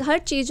 टाइम, हर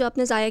चीज़ जो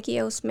आपने ज़ाया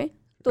किया उसमें,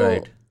 तो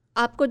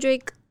आपको जो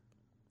एक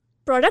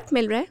प्रोडक्ट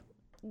मिल रहा है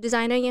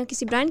डिज़ाइनर या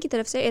किसी ब्रांड की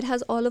तरफ से, it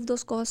has all of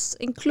those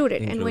cost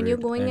included. And when you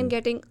going and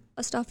getting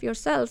a stuff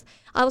yourself,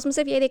 आप उसमें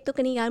सिर्फ ये देखते हो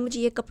कि नहीं यार मुझे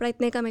ये कपड़ा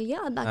इतने का मिल गया,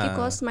 आप बाकी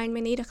कॉस्ट माइंड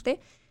में नहीं रखते.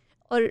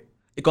 और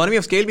इकोनॉमी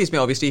ऑफ स्केल भी इसमें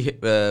ऑब्वियसली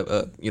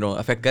यू नो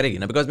अफेक्ट करेगी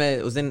ना, बिकॉज मैं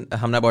उस दिन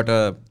हमने बॉट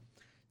अ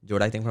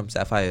जोड़ा, आई थिंक फ्रॉम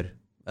सैफायर,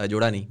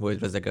 जोड़ा नहीं, वो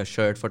it was like a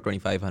shirt for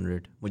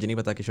 2500. मुझे नहीं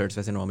पता कि शर्ट्स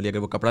वैसे नॉर्मली अगर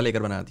वो कपड़ा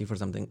लेकर बनाती फॉर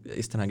समथिंग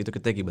इस तरह की तो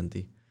कितने की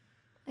बनती.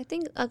 आई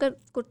थिंक अगर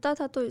कुर्ता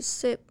था तो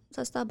इससे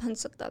सस्ता बन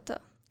सकता था.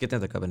 कितने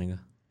तक का बनेगा?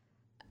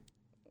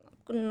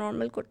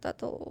 नॉर्मल कुर्ता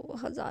तो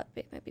 1000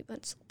 रुपये में भी बन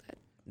सकता है.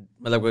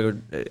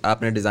 मतलब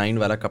आपने डिज़ाइन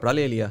वाला कपड़ा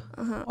ले लिया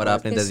और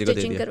आपने दर्जी को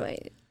दे दिया,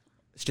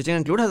 स्टिचिंग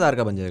इंक्लूड 1000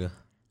 का बन जाएगा?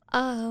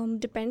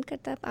 डिपेंड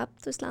करता है, आप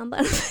तो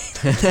इस्लामाबाद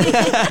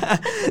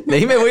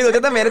नहीं, मैं वही सोचा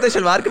था, मेरे तो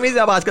शलवार कमीज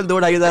अब आजकल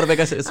 2-2500 रुपये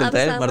का सिलता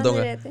है मर्दों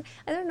का. आई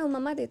डोंट नो,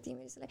 मम्मा देती है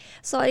मेरी सिलाई.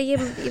 सॉरी, ये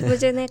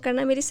मुझे नहीं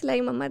करना, मेरी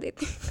सिलाई मम्मा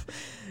देती है.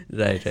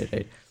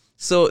 राइट.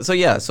 सो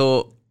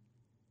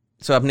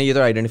आपने ये तो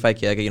आइडेंटिफाई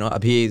किया कि यू नो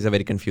अभी is a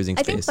very confusing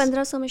space. I think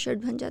 1500 में शर्ट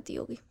बन जाती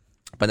होगी.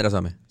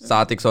 1500 में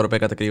 700 रुपये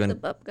का तकरीबन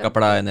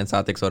कपड़ा एंड देन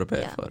 700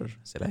 रुपये फॉर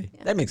सिलाई.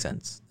 That makes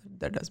sense,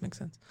 that does make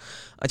sense.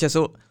 अच्छा,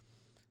 सो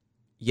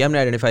ये हमने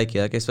आइडेंटिफाई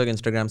किया कि इस वक्त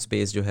इंस्टाग्राम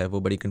स्पेस जो है वो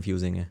बड़ी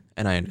कंफ्यूजिंग है,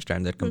 and I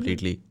understand that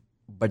completely,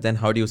 but then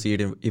how do you see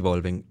it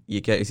evolving? ये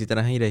क्या इसी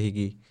तरह ही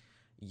रहेगी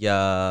या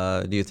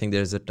do you think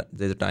there is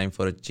a time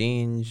for a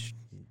change?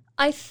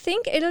 I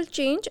think it will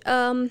change.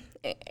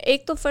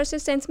 एक तो फर्स्ट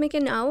सेंस में कि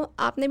नाउ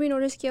आपने भी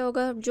नोटिस किया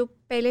होगा, जो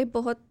पहले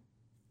बहुत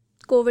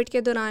कोविड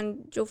के दौरान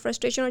जो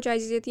फ्रस्ट्रेशन और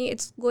चीज़ें थी,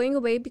 it's going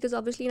away because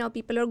obviously now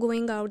people are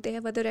going out, they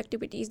have other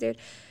activities, they are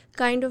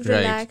kind of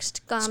relaxed,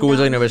 काम, स्कूल्स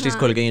और यूनिवर्सिटीज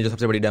खुल गई हैं, जो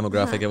सबसे बड़ी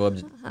डेमोग्राफिक है वो अब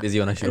बिजी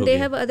होना शुरू हो गई है,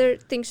 they have other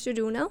things to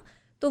do now.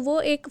 तो वो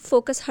एक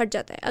फोकस हट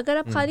जाता है. अगर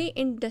आप खाली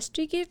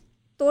इंडस्ट्री के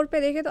तौर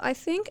पे देखें तो I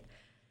think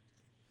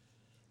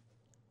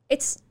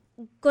it's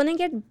gonna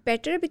get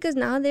better because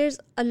now there is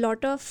a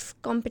lot of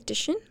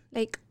competition,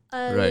 like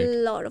a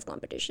lot of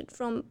competition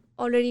from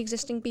already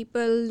existing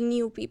people,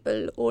 new people,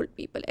 old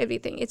people,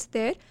 everything. It's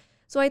there.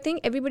 So I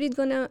think everybody's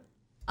gonna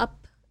up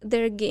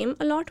their game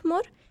a lot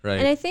more.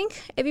 And I think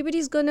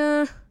everybody's gonna,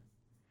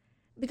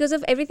 because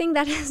of everything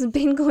that has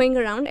been going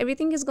around,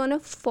 everything is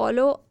gonna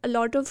follow a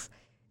lot of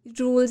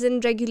rules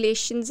and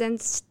regulations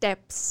and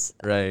steps.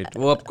 Right.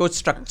 वो आपको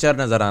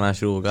structure नज़र आना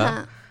शुरू होगा.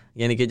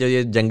 यानी कि जो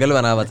ये जंगल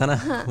बना हुआ था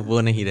ना वो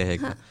नहीं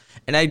रहेगा.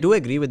 And I do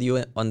agree with you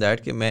on that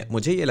कि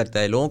मुझे ये लगता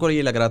है, लोगों को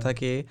ये लग रहा था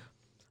कि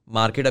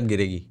मार्केट अब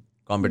गिरेगी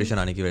कंपटीशन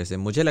आने की वजह से.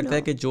 मुझे लगता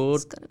है कि जो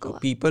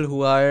people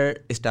who are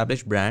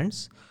established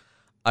brands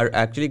are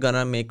actually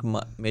gonna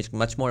make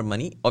much more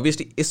money.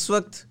 Obviously इस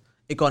वक्त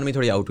इकॉनमी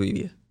थोड़ी आउट हुई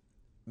है.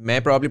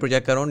 मैं प्रॉब्ली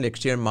प्रोजेक्ट कर रहा हूँ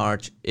नेक्स्ट ईयर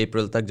मार्च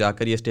अप्रैल तक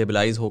जाकर ये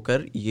स्टेबलाइज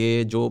होकर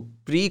ये जो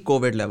प्री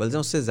कोविड लेवल्स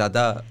हैं उससे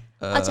ज़्यादा.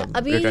 अच्छा,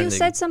 अभी यू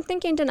सेड समथिंग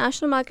कि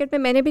इंटरनेशनल मार्केट में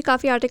मैंने भी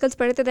काफ़ी आर्टिकल्स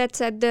पढ़े थे that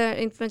said the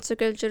influencer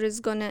culture is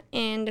gonna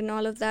end and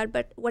all of that,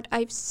 but what I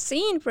have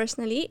seen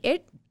personally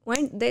it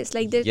went this,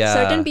 like there's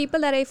certain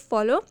people that I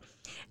follow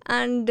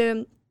and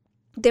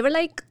they were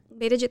like,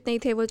 मेरे जितने ही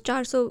थे वो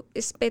 400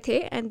 इस पे थे,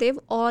 and they've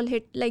all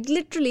hit, like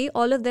literally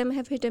all of them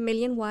have hit $1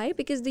 million. Why?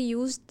 Because they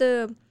used the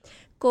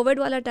COVID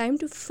वाला time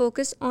to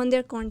focus on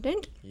their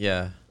content.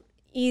 Yeah.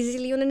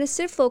 Easily उन्होंने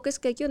सिर्फ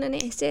focus करके उन्होंने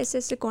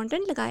ऐसे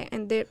content लगाए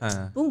and they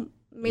boom,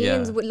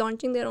 millions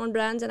launching their own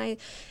brands. And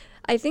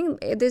I think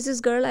there's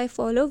this girl I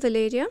follow,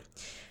 Valeria.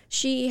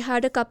 She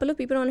had a couple of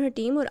people on her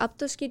team, और अब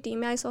तो उसकी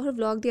team है. I saw her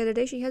vlog the other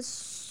day. She has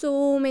so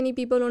many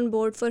people on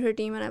board for her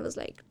team, and I was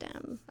like,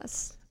 damn,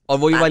 और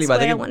वही वाली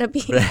बात है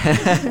कि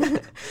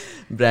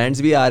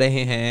ब्रांड्स भी आ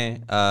रहे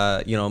हैं,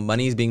 you know,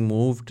 money is being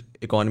moved,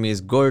 economy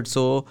is good.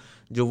 So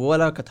जो वो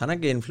वाला था ना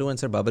कि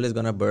influencer bubble is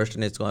gonna burst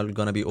and it's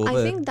gonna be over.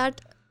 I think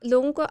that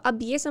लोगों को अब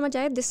ये समझ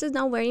आया, this is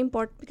now very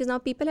important because now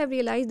people have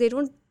realise there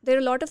are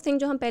lot of thing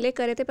जो हम पहले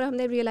कर रहे थे पर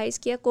हमने रियलाइज़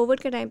किया कोविड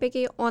के टाइम पे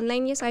कि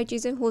ऑनलाइन ये सारी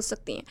चीज़ें हो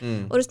सकती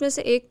हैं. और उसमें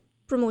से एक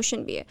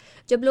प्रमोशन भी है.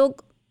 जब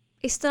लोग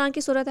इस तरह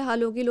की सूरत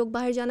हाल होगी, लोग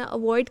बाहर जाना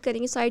अवॉइड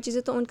करेंगे सारी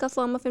चीज़ें, तो उनका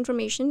form of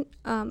information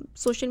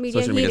social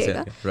media ही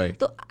रहेगा।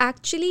 तो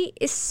एक्चुअली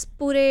इस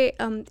पूरे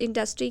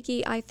इंडस्ट्री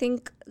की आई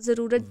थिंक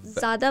ज़रूरत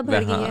ज़्यादा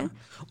बढ़ गई है,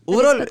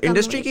 ओवरऑल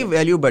इंडस्ट्री की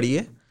वैल्यू बढ़ी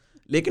है।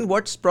 लेकिन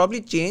what's probably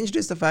changed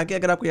is the fact कि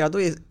अगर आपको याद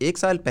हो 1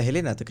 साल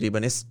पहले ना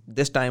तकरीबन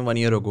दिस टाइम 1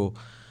 year ago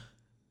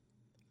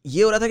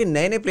ये हो रहा था कि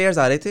नए नए प्लेयर्स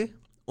आ रहे थे,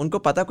 उनको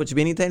पता कुछ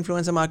भी नहीं था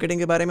इन्फ्लुएंसर मार्केटिंग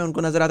के बारे में।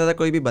 उनको नजर आता था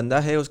कोई भी बंदा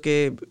है, उसके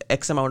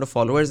एक्स अमाउंट ऑफ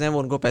फॉलोअर्स हैं, वो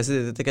उनको पैसे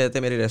देते थे, कहते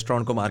थे मेरे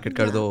रेस्टोरेंट को मार्केट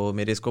कर दो,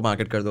 मेरे इसको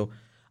मार्केट कर दो।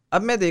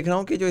 अब मैं देख रहा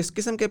हूँ कि जो इस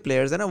किस्म के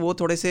प्लेयर्स हैं ना, वो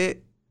थोड़े से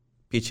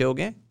पीछे हो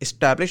गए।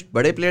 इस्टेब्लिश्ड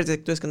बड़े प्लेयर्स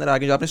एक तो इसके अंदर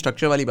आगे, जो आपने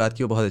स्ट्रक्चर वाली बात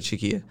की वो बहुत अच्छी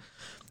की है।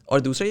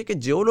 और दूसरा ये कि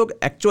जो लोग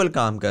एक्चुअल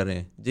काम कर रहे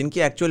हैं, जिनकी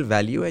एक्चुअल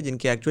वैल्यू है,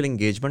 जिनकी एक्चुअल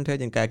इंगेजमेंट है,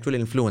 जिनका एक्चुअल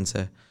इन्फ्लुएंस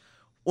है,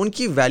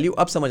 उनकी वैल्यू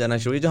अब समझ आना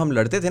शुरू हुई। जो हम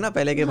लड़ते थे ना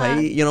पहले कि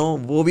भाई यू नो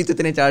वो भी तो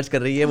इतने चार्ज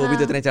कर रही है, वो भी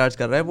तो इतने चार्ज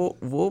कर रहा है,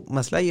 वो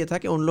मसला ये था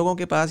कि उन लोगों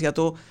के पास या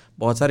तो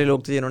बहुत सारे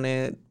लोग थे जिन्होंने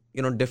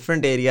यू नो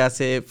डिफरेंट एरिया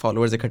से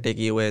फॉलोअर्स इकट्ठे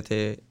किए हुए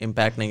थे,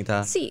 इम्पैक्ट नहीं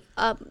था।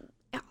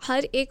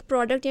 हर एक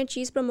प्रोडक्ट या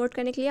चीज़ प्रमोट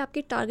करने के लिए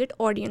आपकी टारगेट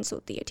ऑडियंस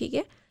होती है, ठीक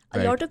है।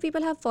 A lot of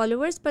people have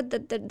followers, but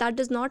that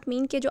does not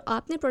mean कि जो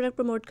आपने प्रोडक्ट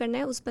प्रमोट करना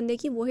है उस बंदे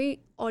की वही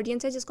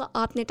ऑडियंस है जिसको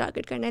आपने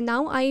टारगेट करना है।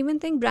 Now I even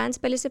think brands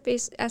पहले से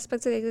फेस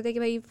एस्पेक्ट से देखते थे कि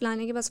भाई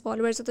फलाने के पास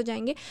फॉलोअर्स है तो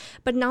जाएंगे,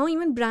 but now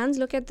even brands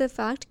look at the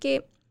fact कि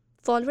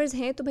फॉलोअर्स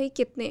हैं तो भाई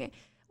कितने हैं,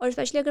 और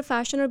स्पेशली अगर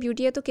फैशन और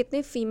ब्यूटी है तो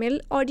कितने फीमेल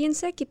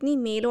ऑडियंस है, कितनी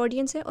मेल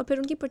ऑडियंस है, और फिर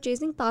उनकी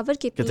परचेजिंग पावर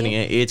कितनी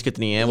है, एज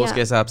कितनी है, वो उसके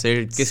हिसाब से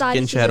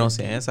किन शहरों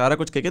से हैं, सारा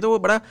कुछ कह के। तो वो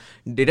बड़ा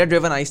डेटा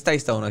ड्रिवन आहिस्ता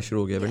आहिस्ता होना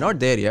शुरू हो गया। नॉट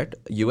देयर येट,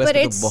 यूएस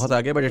में तो बहुत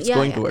आगे, but it's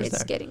going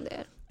towards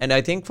that. And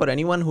I think for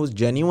anyone who is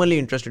genuinely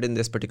interested in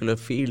this particular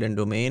field and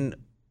domain,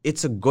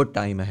 it's a good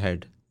time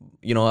ahead.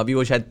 You know अभी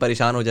वो शायद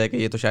परेशान हो जाए कि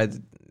ये तो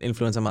शायद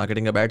इन्फ्लुएंसर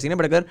मार्केटिंग का बैड सीन है,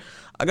 बट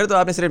अगर तो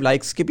आपने सिर्फ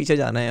लाइक्स के पीछे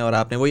जाना है और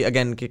आपने वही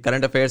अगेन कि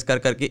करंट अफेयर्स कर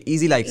करके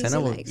ईजी लाइक्स है ना,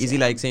 वो ईजी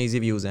लाइक्स हैं, ईजी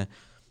व्यूज़ हैं,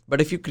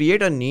 but if you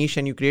create a niche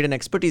and you create an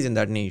expertise in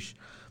that niche,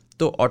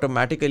 तो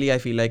automatically I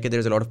feel like there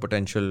is a lot of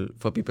potential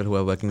for people who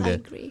are working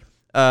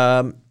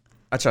there.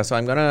 अच्छा, so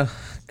I am gonna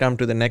come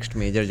to the next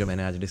major जो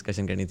मैंने आज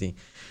discussion करनी थी।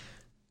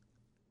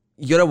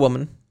 You are a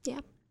woman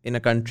in a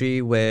country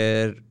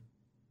where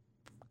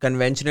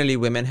conventionally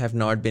women have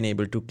not been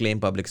able to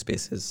claim public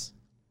spaces,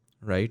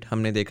 right?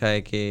 हमने देखा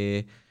है कि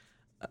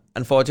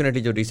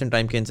unfortunately जो recent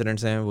time के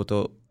incidents हैं वो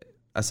तो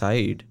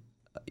aside,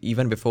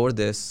 even before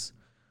this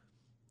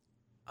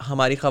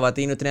हमारी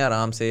ख़वातीन उतने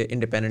आराम से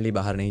independently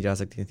बाहर नहीं जा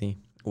सकती थी,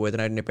 वो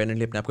इतना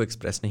independently अपने आप को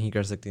express नहीं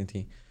कर सकती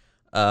थी।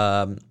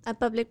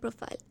 पब्लिक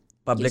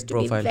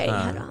प्रोफाइल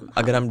हाँ,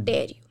 अगर हम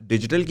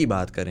डिजिटल की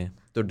बात करें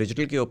तो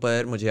डिजिटल के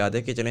ऊपर मुझे याद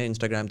है कि चलें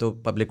इंस्टाग्राम तो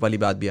पब्लिक वाली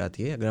बात भी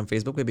आती है, अगर हम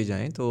फेसबुक पे भी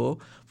जाएं तो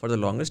for the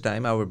longest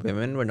time our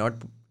women were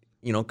not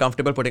you know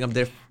comfortable putting up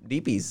their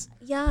DPs.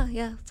 या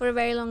for a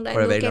very long time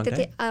लोग कहते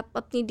थे आप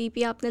अपनी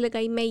डीपी आपने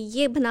लगाई, मैं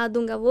ये बना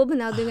दूंगा वो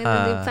बना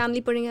दूंगा,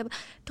 family putting up,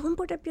 don't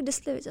put up your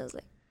display, which was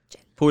like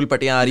फूल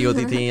पट्टियां आ रही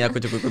होती थी या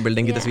कुछ कोई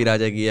बिल्डिंग की तस्वीर आ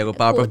जाएगी या कोई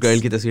पावर ऑफ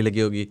गर्ल की तस्वीर लगी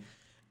होगी,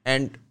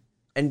 and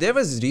there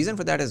was reason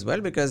for that as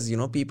well, because you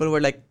know people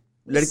were like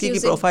लड़की की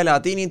प्रोफाइल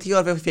आती ही नहीं थी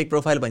और फिर फेक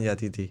प्रोफाइल बन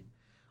जाती थी,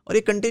 और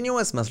ये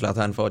कंटिन्यूअस मसला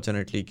था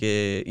अनफॉर्चुनेटली कि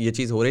ये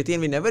चीज़ हो रही थी।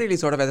 And we never really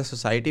sort of as a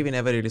society we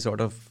never really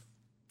sort of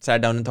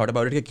sat down and thought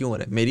about it कि क्यों हो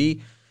रहा है। मेरी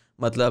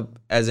मतलब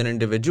एज एन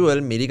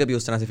इंडिविजुअल मेरी कभी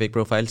उस तरह से फेक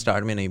प्रोफाइल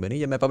स्टार्ट में नहीं बनी।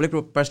 जब मैं पब्लिक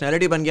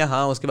पर्सनैलिटी बन गया,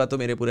 हाँ, उसके बाद तो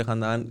मेरे पूरे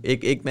ख़ानदान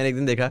मैंने एक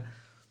दिन देखा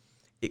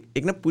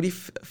एक ना पूरी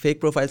फेक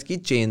प्रोफाइल्स की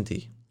चेन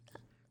थी।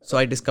 सो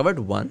आई डिस्कवर्ड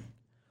वन,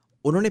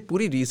 उन्होंने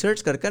पूरी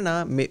रिसर्च करके ना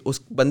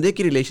उस बंदे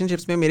की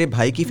रिलेशनशिप्स में मेरे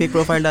भाई की फेक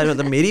प्रोफाइल डाली,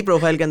 मतलब मेरी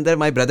प्रोफाइल के अंदर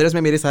माय ब्रदर्स में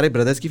मेरे सारे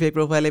ब्रदर्स की फेक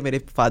प्रोफाइल है, मेरे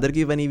फादर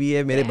की बनी हुई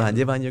है, मेरे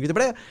भांजियों की, तो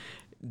बड़ा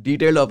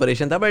डिटेल्ड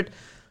ऑपरेशन था। But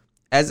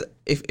as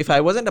if I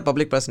wasn't a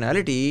public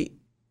personality,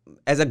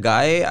 as a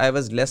guy I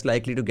was less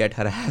likely to get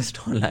harassed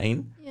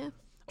online.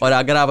 और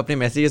अगर आप अपने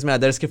मैसेजेस में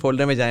अदर्स के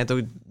फोल्डर में जाएँ तो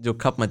जो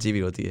खप मची हुई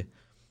होती है।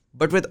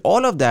 But with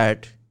all of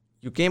that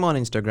you came on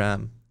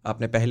Instagram,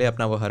 आपने पहले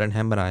अपना वो हरन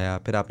हैम बनाया,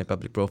 फिर आपने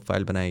पब्लिक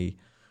प्रोफाइल बनाई,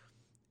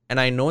 and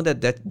I know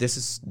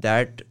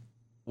that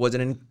was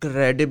an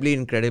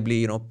incredibly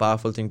you know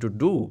powerful thing to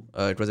do.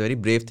 It was a very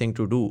brave thing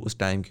to do उस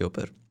टाइम के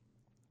ऊपर।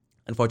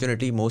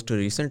 Unfortunately most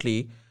recently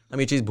हम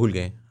ये चीज़ भूल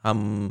गए,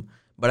 हम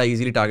बड़ा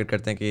easily टारगेट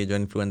करते हैं कि जो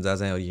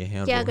इन्फ्लुएंसर्स हैं और ये हैं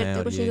और क्या वो हैं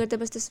और कुछ नहीं करते,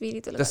 बस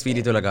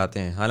तस्वीरी तो लगाते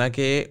हैं।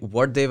 हालांकि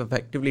what they've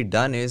effectively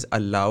done is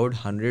allowed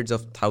hundreds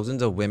of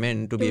thousands of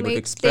women to be able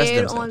to express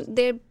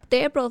themselves,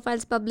 their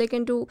profiles public,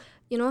 and to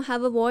you know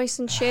have a voice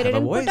and share it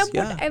and put up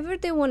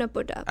whatever they want to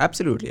put up.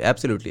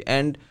 Absolutely.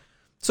 And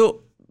so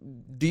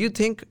do you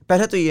think,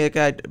 पहले तो ये है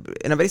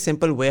कि in a very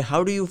simple way,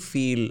 how do you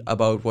feel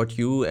about what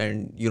you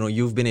and you know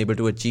you've been able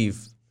to achieve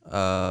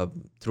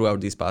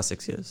throughout these past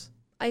 6 years?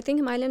 I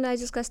think Himalia and I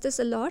discussed this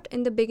a lot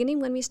in the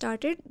beginning when we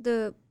started. The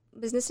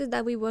businesses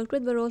that we worked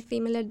with were all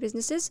female-led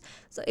businesses,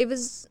 so it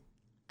was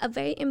a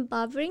very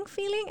empowering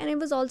feeling, and it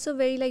was also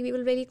very like we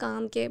were very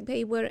calm ke bhai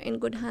we're in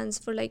good hands.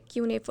 For like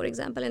Q&A for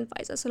example and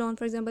Faisa Salon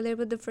for example, they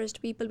were the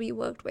first people we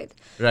worked with,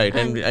 right?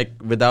 And like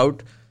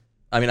without,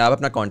 I mean आप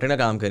अपना content का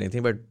काम कर रही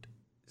थी, but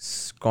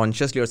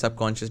consciously or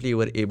subconsciously you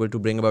were able to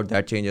bring about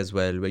that change as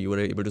well, where you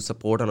were able to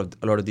support a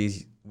lot of these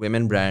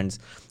women brands.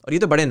 और ये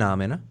तो बड़े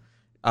नाम है ना,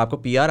 आपको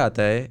PR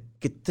आता है,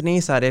 कितने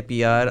सारे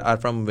PR आर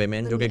फ्रॉम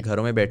women जो कि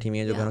घरों में बैठी हुई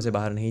हैं, जो घरों से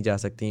बाहर नहीं जा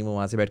सकती, वो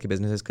वहाँ से बैठ के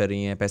बिजनेसेस कर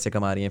रही हैं, पैसे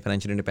कमा रही हैं,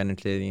 फाइनेंशियल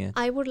इंडिपेंडेंस ले रही हैं.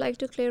 I would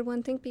like to clear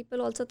one thing.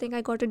 People also think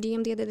I got a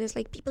DM the other day. It's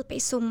like people pay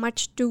so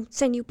much to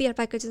send you PR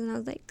packages, and I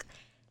was like,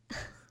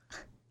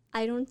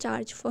 I don't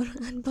charge for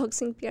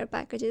unboxing PR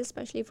packages,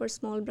 especially for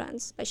small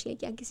brands, especially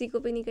क्या किसी को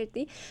भी नहीं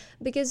करती,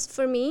 because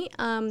for me,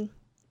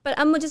 but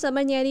अब मुझे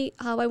समझ नहीं आ रही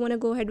how I want to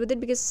go ahead with it,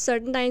 because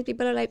certain times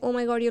people are like, oh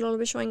my god, you're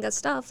always showing us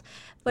stuff,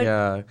 but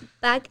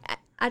back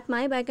at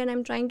my back end,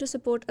 I'm trying to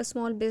support a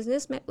small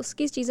business. मैं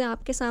उसकी चीज़ें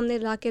आपके सामने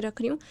ला के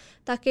रख रही हूँ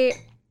ताकि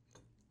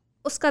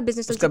उसका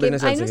बिजनेस चल सके.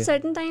 I know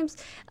certain times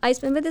I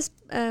spent with this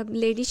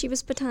lady, she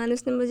was Pathan,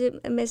 उसने मुझे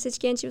मैसेज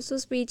किया, and she was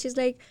so sweet, she's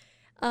like,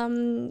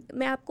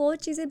 मैं आपको और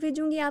चीज़ें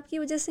भेजूँगी, आपकी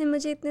वजह से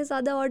मुझे इतने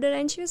ज़्यादा order,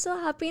 and she was so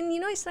happy. And you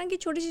know इस तरह की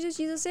छोटी छोटी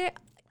चीज़ों से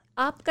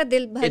आपका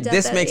दिल भर जाता है.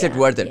 This makes it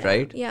worth it,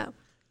 right? या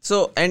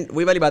सो एंड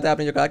वही वाली बात है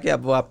आपने जो कहा कि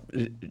अब वो आप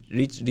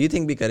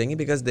रीथिंक भी करेंगे,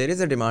 because there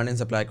is a demand and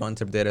supply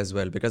concept there as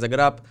well. Because अगर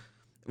आप,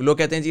 लोग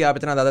कहते हैं जी आप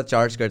इतना ज़्यादा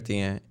चार्ज करती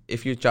हैं,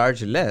 if you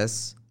charge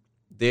less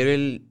there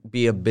will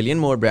be a billion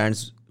more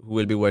brands who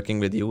will be working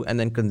with you,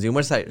 and then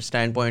consumer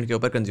stand point के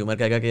ऊपर कंज्यूमर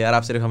कहेगा कि यार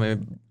आप सिर्फ हमें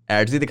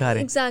एड्स ही दिखा रहे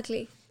हैं.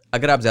 एग्जैक्टली.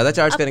 अगर आप ज़्यादा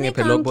चार्ज करेंगे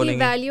फिर लोग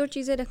बोलेंगे. वैल्यू और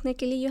चीज़ें रखने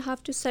के लिए you have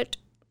to set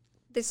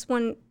this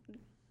one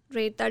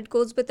rate that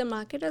goes with the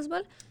market as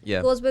well,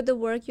 goes with the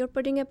work you're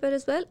putting up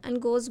as well,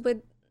 and goes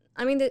with,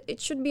 I mean,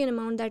 it should be an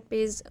amount that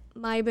pays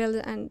my bill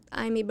and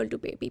I'm able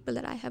to pay people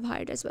that I have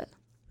hired as well.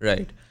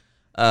 Right.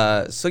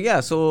 So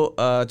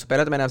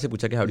पहला तो मैंने आपसे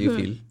पूछा कि how do you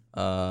feel,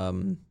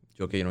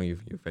 जो कि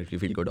you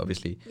feel good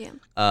obviously. Yeah.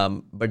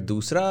 But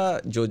दूसरा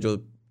जो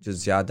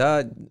ज़्यादा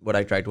what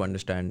I try to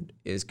understand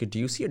is कि do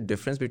you see a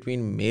difference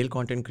between male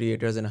content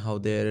creators and how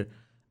they're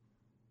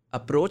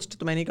approached,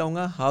 तो मैं नहीं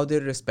कहूँगा, how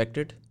they're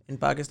respected in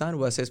Pakistan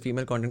versus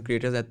female content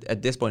creators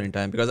at this point in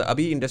time, because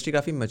अभी industry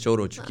काफ़ी mature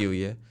हो चुकी हुई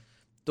है,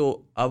 तो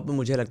अब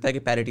मुझे लगता है कि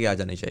पैरिटी आ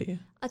जानी चाहिए.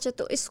 अच्छा,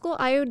 तो इसको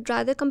I would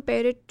rather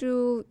compare it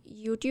to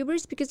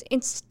YouTubers, because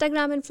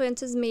Instagram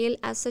influencers mail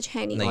as such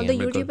है नहीं. All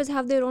the YouTubers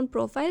have their own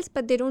profiles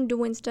but they don't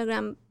do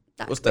Instagram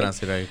उस तरह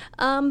से, right?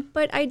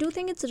 But I do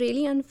think it's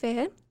really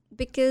unfair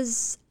because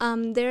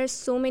there are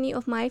so many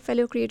of my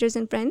fellow creators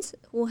and friends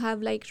who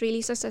have like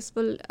really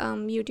successful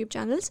YouTube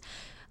channels.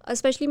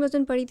 Especially मैं उस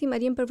दिन पढ़ी थी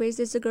Maryam Parvez,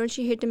 there's a girl,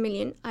 she hit 1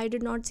 million. I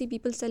did not see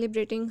people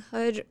celebrating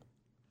her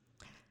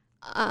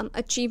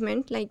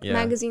achievement like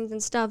magazines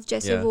and stuff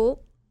जैसे वो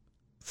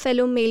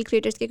fellow male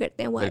creators के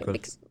करते हैं. Why?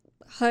 Because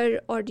her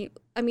audio,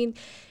 I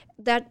mean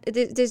that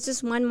there's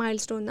just one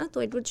milestone ना,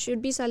 तो it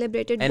should be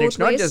celebrated and both it's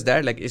not ways. just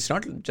that, like it's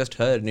not just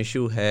her,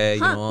 Nishu है,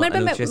 you know,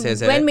 Anusha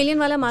says 1 million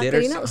वाला mark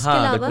करी ना, उसके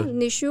अलावा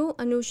Nishu,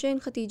 Anusha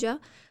and Khatija,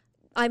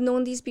 I've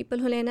known these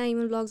people, Helena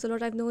even vlogs a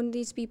lot, I've known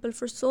these people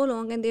for so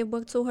long and they've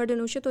worked so hard.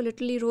 Anusha तो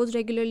literally रोज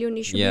regularly और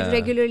Nishu भी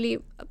regularly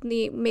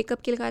अपनी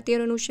makeup के लगाती है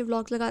और Anusha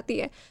vlogs लगाती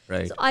है.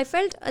 Right. So I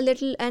felt a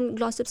little, and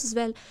Glossips as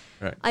well.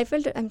 Right. I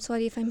felt, I'm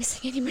sorry if I'm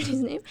missing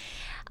anybody's name.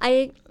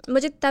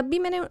 मुझे तब भी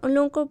मैंने उन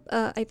लोगों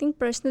को I think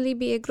personally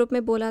भी एक ग्रुप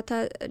में बोला था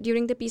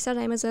during the PISA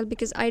time as well,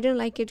 because I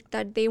didn't like it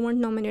that they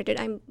weren't nominated.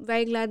 I'm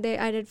very glad they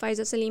added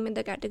Faiza Salim in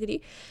the category.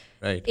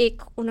 Right.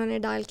 एक उन्होंने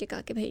डाल के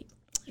कहा कि भाई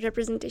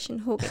representation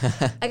हो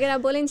गया. अगर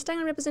आप बोले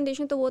Instagram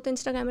representation, तो वो तो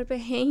Instagram पे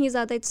हैं ही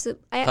ज़्यादा.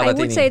 I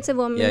would say it's a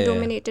woman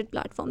dominated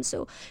platform,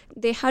 so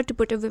they had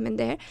to put a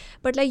woman there.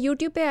 But like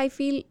YouTube पे I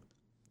feel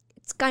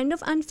it's kind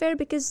of unfair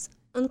because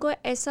उनको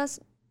ऐसा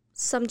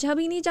समझा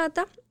भी नहीं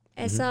जाता,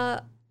 ऐसा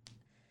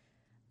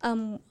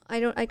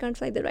I can't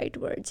find the right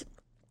word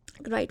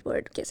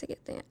कैसे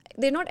कहते हैं,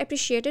 they're not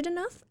appreciated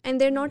enough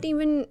and they're not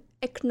even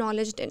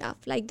acknowledged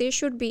enough like they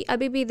should be.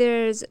 अभी भी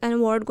there's an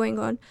award going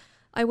on,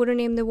 I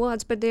wouldn't name the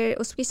awards, but there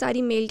उसकी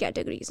सारी male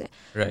categories हैं.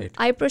 Right.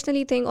 I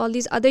personally think all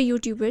these other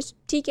YouTubers,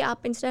 ठीक है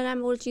आप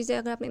Instagram और चीज़ें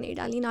अगर आपने नहीं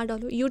डाली ना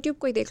डालो, YouTube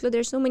को ही देख लो,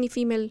 there's so many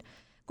female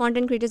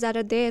content creators that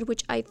are there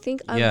which I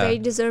think are very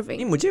deserving.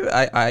 नहीं, मुझे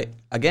I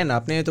again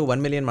आपने तो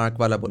 1 million mark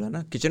वाला बोला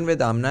ना, Kitchen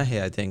with Amna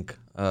है, I think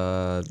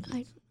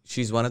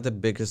she's one of the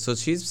biggest, so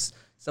she's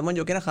someone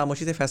जो कि ना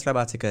खामोशी से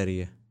फैसलाबाद से कर रही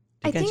है.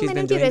 I think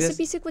मैंने उनकी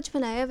रेसिपी से कुछ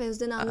बनाया है उस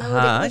दिन आमना,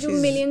 वो देखो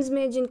जो मिलियंस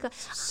में जिनका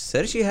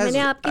सर she has, मैंने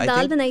आपकी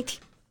दाल बनाई थी.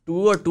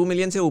 2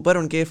 million से ऊपर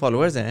उनके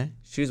फॉलोअर्स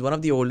हैं. She is one of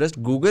the oldest.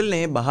 Google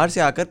ने बाहर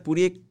से आकर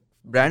पूरी एक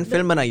ब्रांड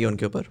फिल्म बनाई है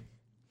उनके ऊपर.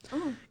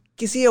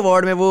 किसी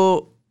अवार्ड में वो,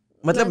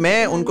 मतलब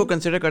मैं उनको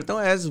कंसिडर करता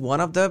हूँ as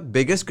one of the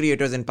biggest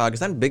creators in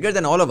Pakistan, bigger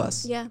than all of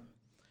us.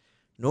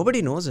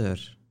 Nobody knows her,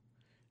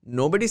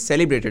 nobody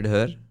celebrated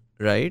her,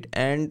 right?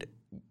 And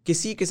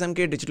किसी किस्म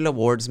के डिजिटल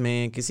अवार्ड्स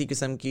में, किसी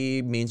किस्म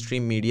की मेन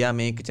स्ट्रीम मीडिया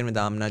में किचन विद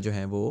आमना जो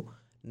है वो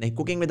नहीं,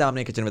 cooking with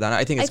Amna, kitchen with Amna,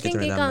 I think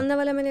एक आमना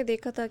वाला मैंने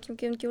देखा था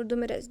क्योंकि उनकी उर्दू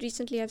में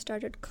recently I have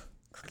started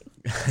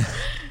cooking.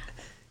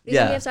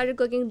 Recently I've started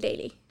cooking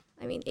daily.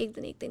 I mean एक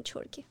दिन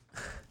छोड़ के.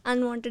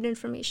 Unwanted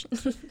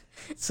information.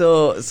 So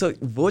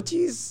वो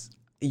चीज़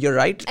you're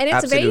right. And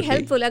it's very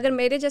helpful. अगर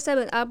मेरे जैसा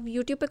आप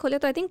YouTube पे खोले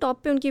तो I think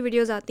टॉप पे उनकी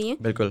वीडियोस आती हैं.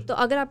 बिल्कुल. तो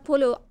अगर आप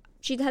खोलो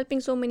she's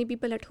helping so many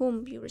people at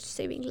home. You're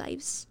saving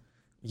lives.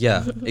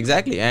 Yeah,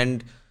 exactly.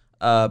 And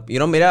you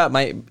know,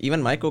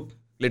 my cook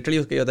literally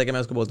उसका ये होता है कि मैं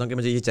उसको बोलता हूँ कि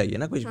मुझे ये चाहिए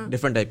ना, कुछ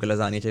डिफरेंट टाइप का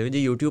लज़ानिया चाहिए, मुझे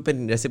यूट्यूब पे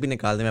रेसिपी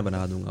निकाल दे, मैं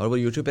बना दूंगा. और वो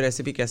यूट्यूब पे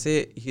रेसिपी कैसे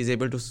he is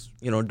able to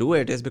you know do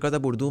it is because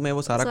अब उर्दू में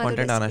वो सारा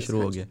कंटेंट आना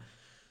शुरू हो गया.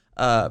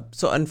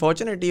 So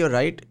unfortunately you're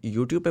right,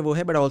 YouTube पे वो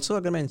है. बट ऑल्सो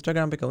अगर मैं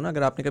इंस्टाग्राम पे कहूँ ना,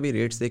 अगर आपने कभी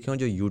रेट्स देखे हो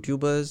जो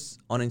यूट्यूबर्स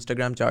ऑन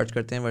इंस्टाग्राम चार्ज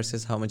करते हैं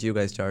versus how much you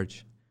guys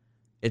charge,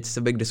 it's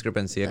a big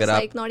discrepancy. अगर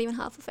आप not even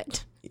half of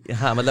it.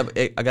 हाँ, मतलब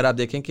अगर आप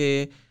देखें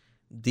कि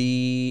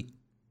the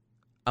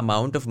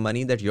amount of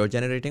money that you're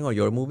generating or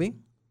you're moving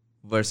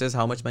versus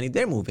how much money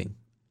they're moving,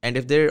 and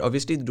if they're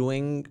obviously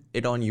doing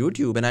it on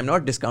YouTube, and I'm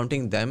not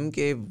discounting them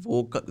कि वो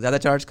ज़्यादा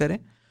charge करें,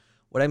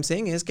 what I'm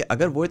saying is कि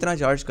अगर वो इतना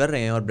charge कर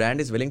रहे हैं और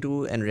brand is willing to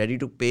and ready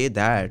to pay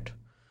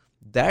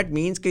that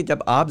means कि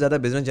जब आप ज़्यादा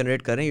business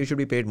generate कर रहे हैं you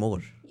should be paid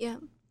more. Yeah.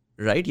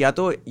 Right? या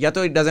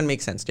तो it doesn't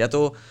make sense, या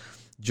तो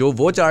जो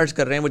वो चार्ज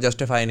कर रहे हैं वो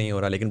जस्टिफाई नहीं हो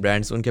रहा, लेकिन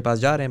ब्रांड्स उनके पास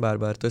जा रहे हैं बार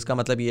बार. तो इसका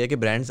मतलब ये है कि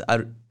ब्रांड्स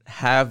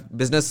हैव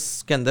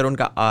बिजनेस के अंदर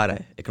उनका आ रहा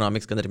है,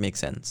 इकोनॉमिक्स के अंदर make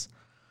sense.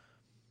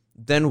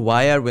 Then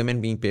why are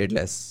women being paid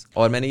less?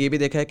 और मैंने ये भी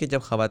देखा है कि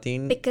जब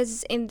खवातीन,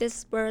 because in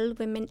this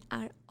world women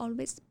are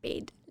always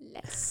paid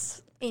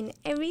less in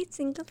every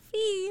single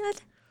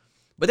field.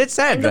 But it's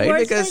sad, right?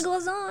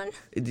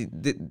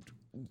 Because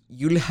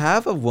you'll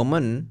have a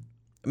woman,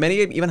 मैंने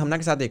ये इवन हमना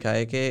के साथ देखा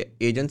है कि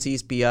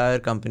agencies, PR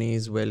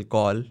companies will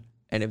call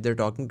and if they're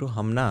talking to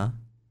हमना,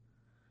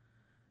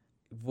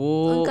 वो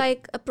उनका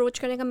एक अप्रोच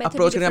करने का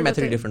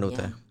मेथड डिफरेंट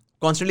होता है.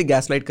 कॉन्स्टेंटली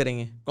गैसलाइट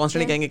करेंगे,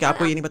 कॉन्स्टेंटली कहेंगे कि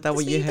आपको ये नहीं पता,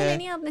 वो ये है,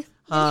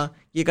 हाँ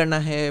ये करना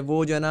है,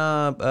 वो जो है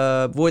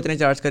ना वो इतने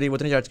चार्ज करी, वो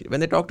इतने चार्ज करी.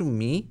 When they talk to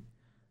me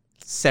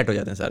set हो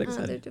जाते हैं सारे के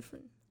सारे,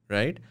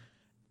 राइट?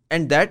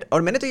 एंड दैट,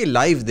 और मैंने तो ये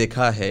लाइव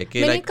देखा है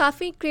कि मैंने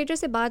काफ़ी क्रिएटर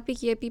से बात भी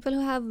की है, people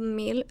who have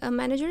mail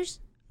managers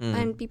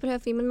and people have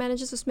female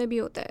managers, उसमें भी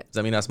होता है,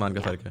 ज़मीन आसमान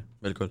का फ़र्क है.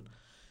 बिल्कुल.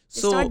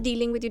 start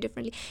dealing with you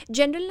differently.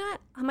 General ना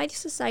हमारी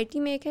सोसाइटी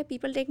में एक है,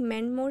 people take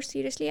men more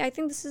seriously. I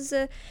think this is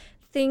a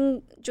thing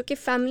जो कि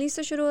फैमिली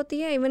से शुरू होती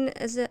है. Even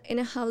as in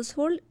a house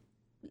hold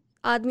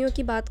आदमियों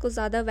की बात को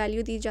ज़्यादा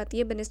वैल्यू दी जाती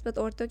है बनस्बत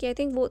औरतों की. आई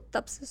थिंक वो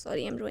तब से,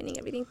 सॉरी आई एम रुइनिंग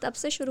एवरीथिंग, तब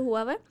से शुरू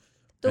हुआ हुआ है.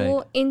 तो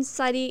वो इन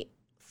सारी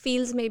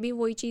फील्ड्स में भी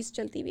वही चीज़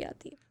चलती भी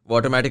आती है, वो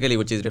ऑटोमेटिकली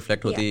वो चीज़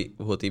रिफ्लेक्ट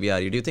होती भी आ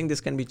रही है. Do you think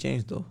this can be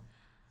change दो?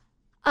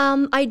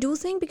 I do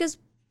think, because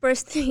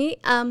personally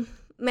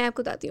मैं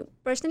आपको बताती हूँ,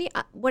 personally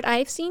what I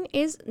have scene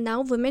is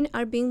now women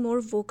are being more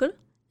vocal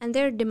and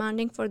they are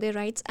demanding for their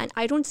rights, and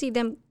I don't see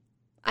them,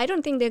 I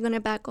don't think they're going to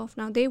back off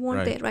now. They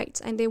want their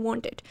rights and they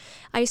want it.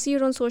 I see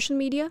it on social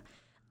media.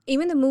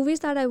 Even the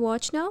movies that I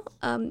watch now,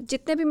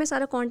 जितने भी मैं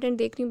सारा content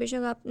देख रही हूँ,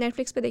 बेशक आप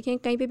Netflix पे देखें,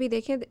 कहीं पे भी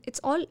देखें,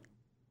 it's all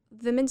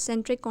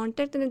women-centric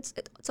content, and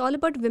it's all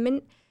about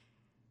women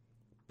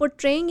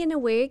portraying in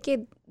a way कि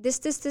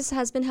this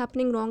has been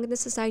happening wrong in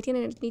the society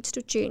and it needs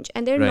to change.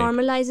 And they're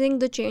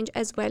normalizing the change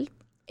as well.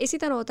 इसी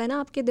तरह होता है ना,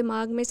 आपके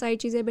दिमाग में सारी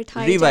चीज़ें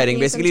बिठाई, रीवायरिंग,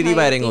 बेसिकली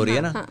रीवायरिंग हो रही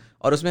है ना.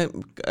 और उसमें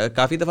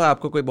काफ़ी दफ़ा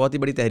आपको कोई बहुत ही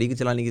बड़ी तहरीक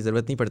चलाने की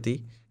ज़रूरत नहीं पड़ती.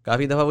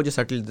 काफ़ी दफ़ा वो जो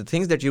subtle the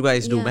things that you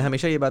guys do, मैं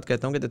हमेशा ये बात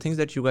कहता हूँ कि the things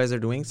that you guys are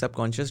doing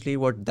subconsciously,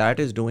 what that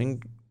is doing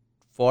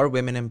for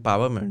women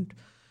empowerment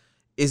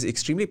is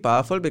extremely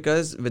powerful,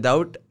 because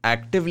without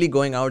actively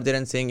going out there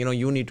and saying, you know,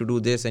 you need to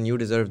do this and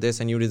you deserve this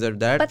and you deserve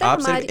that,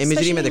 आप सिर्फ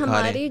imagery में दिखा रहे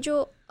हैं. हमारी जो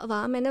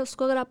आवाम है ना,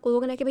 उसको अगर आप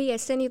कहोगे ना कि भाई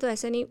ऐसे नहीं तो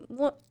ऐसे नहीं,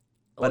 वो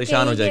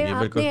परेशान हो जाएगी.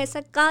 बिल्कुल, आपने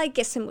ऐसा कहा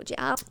कैसे, मुझे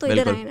आप तो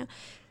इधर आए ना,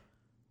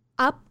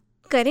 आप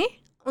करें,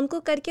 उनको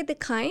करके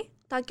दिखाएं,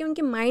 ताकि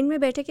उनके माइंड में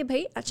बैठे कि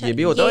भाई अच्छा ये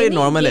भी होता है, ये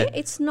नॉर्मल है,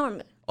 इट्स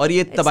नॉर्मल. और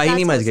ये तबाही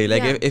नहीं मच गई.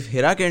 Like if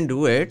Hira can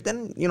do it,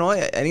 then you know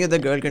any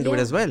other girl can do it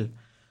as well.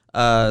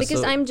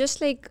 Because I'm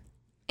just like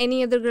any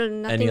other girl,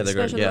 nothing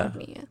special about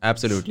me. Yeah.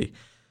 Absolutely.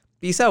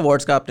 PISA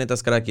awards का आपने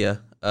तस्करा किया.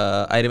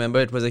 I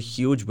remember it was a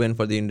huge win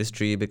for the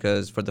industry,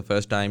 because for the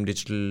first time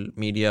digital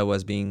media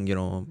was being, you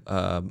know,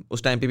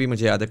 उस time पे भी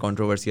मुझे याद है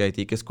controversy आई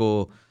थी, किसको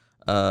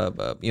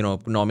you know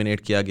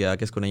nominate किया गया,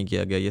 किसको नहीं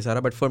किया गया, ये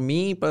सारा. But for me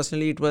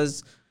personally it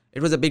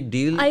was a big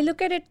deal. I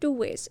look at it two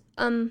ways.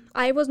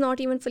 I was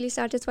not even fully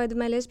satisfied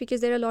with my list,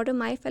 because there are a lot of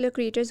my fellow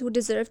creators who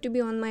deserve to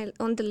be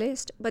on the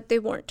list, but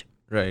they weren't.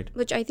 Right.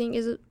 Which I think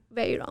is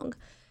very wrong.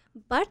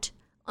 But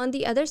on the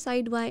other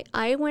side, why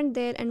I went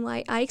there and why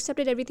I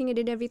accepted everything, I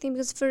did everything,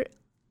 because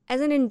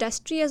as an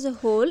industry as a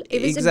whole,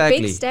 it was a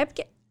big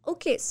step.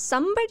 Okay,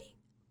 somebody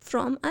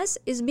from us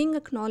is being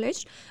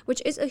acknowledged,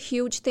 which is a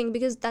huge thing,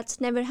 because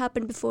that's never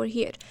happened before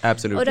here.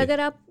 Absolutely. और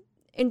अगर आप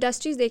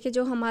industries देखें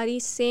जो हमारी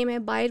same है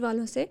बाहर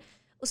वालों से,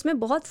 उसमें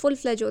बहुत फुल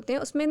फ्लेज होते हैं.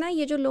 उसमें ना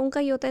ये जो लोगों का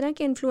ये होता है ना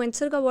कि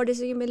इन्फ्लुएंसर का अवार्ड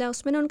इसे मिला,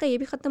 उसमें ना उनका ये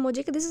भी ख़त्म हो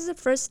जाए कि this is the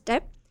first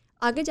step.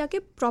 आगे जाके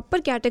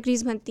प्रॉपर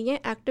कैटेगरीज बनती हैं,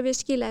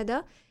 एक्टिविस्ट की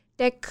लहदा,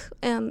 टेक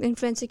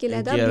इन्फ्लुएंसर की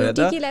लहदा,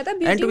 ब्यूटी की लहदा,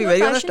 ब्यूटी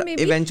और फैशन में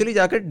भी इवेंचुअली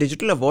जाकर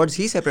डिजिटल अवार्ड्स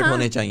ही सेपरेट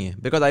होने चाहिए.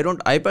 Because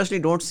I personally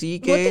don't see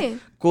के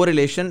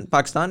कोरिलेशन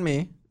पाकिस्तान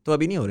में तो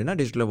अभी नहीं हो रहे ना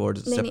डिजिटल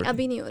अवार्ड्स. नहीं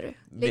अभी नहीं हो रहे,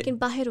 लेकिन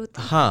बाहर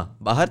होते हैं. हाँ,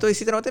 बाहर तो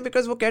इसी तरह होते हैं,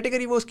 बिकॉज वो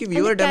कैटेगरी, वो उसकी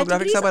व्यूअर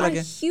डेमोग्राफिक सब अलग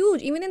है.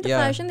 Huge. Even in the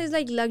fashion is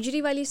like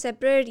luxury वाली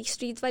सेपरेट,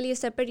 स्ट्रीट वाली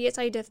सेपरेट, ये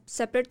साइड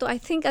सेपरेट. तो आई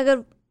थिंक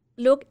अगर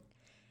लोग,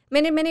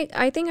 मैंने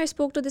I think I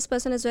spoke to this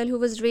person as well who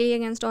was really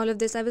against all of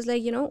this. I was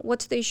like, you know,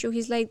 what's the issue?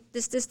 He's like,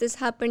 this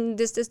happened,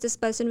 this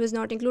person was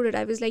not included.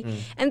 I was like,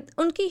 and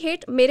उनकी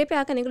hate मेरे पे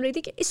आकर निकल रही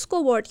थी कि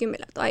इसको award क्यों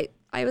मिला. तो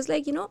I was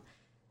like, you know,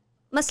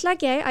 मसला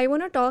क्या है? I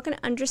want to talk and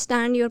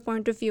understand your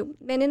point of view.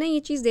 मैंने ना ये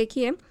चीज़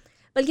देखी है,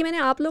 बल्कि मैंने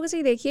आप लोगों से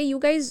ही देखी है. You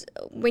guys,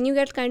 when you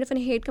get kind of a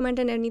hate comment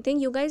and anything,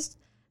 you guys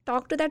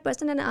talk to that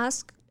person and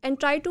ask and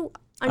try to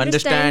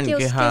understand कि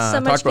उसके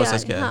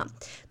समझ क्या है. हाँ,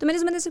 तो मैंने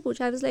इस बंदे से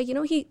पूछा. I was like, you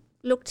know, he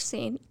looked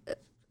sane,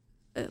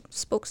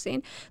 spoke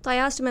sane. तो I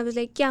asked him, I was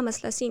like, क्या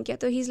मसला, सीन क्या?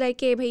 तो he's like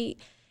कि भाई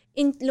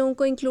इन लोगों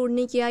को इंक्लूड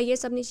नहीं किया, ये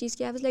सब ने चीज़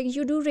किया. I was like,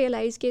 you do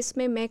realize कि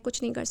इसमें मैं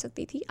कुछ नहीं कर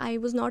सकती थी. I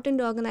was not in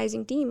the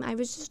organizing team. I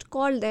was just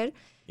called there.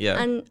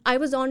 Yeah. And I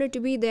was honored to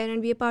be there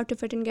and be a part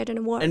of it and get an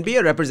award. And be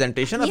a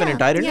representation of an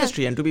entire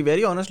industry. And to be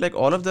very honest, like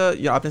all of the,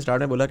 आपने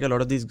start में बोला कि a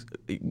lot of these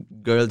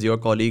girls, your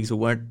colleagues who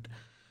weren't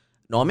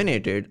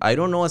nominated, I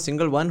don't know a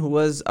single one who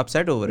was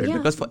upset over it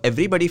because for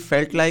everybody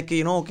felt like,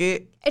 you know, okay,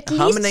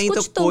 हम नहीं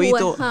तो कोई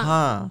तो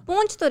हाँ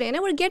पहुंच तो रहे ना,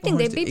 we're getting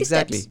there, baby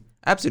steps.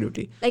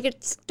 Absolutely. Like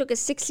it took us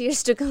 6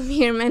 years to come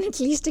here, man. At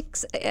least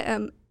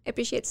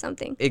appreciate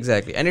something.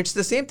 Exactly. And it's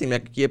the same thing.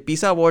 Like ये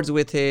PISA awards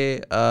हुए थे,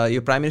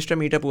 ये Prime Minister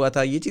meetup हुआ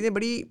था, ये चीज़ें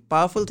बड़ी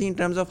powerful थी in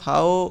terms of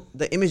how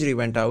the imagery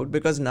went out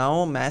because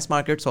now mass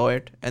market saw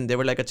it and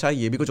they were like अच्छा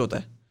ये भी कुछ होता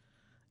है.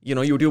 You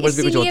know, YouTubers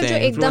भी कुछ होते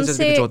हैं, influencers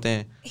भी कुछ होते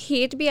हैं.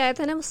 Hate भी आया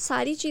था ना, वो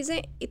सारी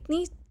चीज़ें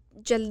इतनी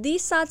जल्दी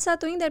साथ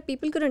साथ हुई that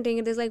people couldn't take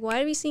it. There's like, why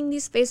are we seeing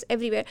these face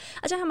everywhere?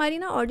 अच्छा, हमारी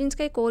ना ऑडियंस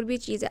का एक और भी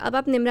चीज़ है. अब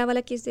आप निम्रा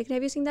वाला केस देख रहे हैं.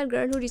 Have you seen that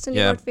girl who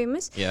recently got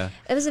famous? Yeah.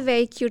 That was a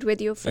very cute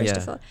video, first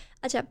of all.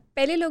 अच्छा,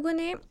 पहले लोगों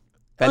ने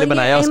पहले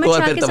बनाया उसको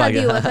और फिर तब आ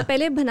गया.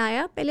 पहले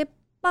बनाया, पहले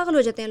पागल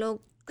हो जाते हैं लोग.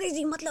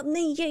 क्रेजी, मतलब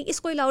नहीं, ये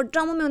इसको हिलाओ,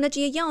 ड्रामों में होना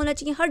चाहिए, यहाँ होना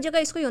चाहिए, हर जगह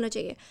इसको ही होना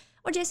चाहिए.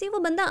 और जैसे ही वो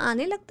बंदा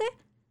आने लगता है,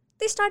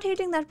 they start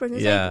hating that person.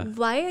 It's like,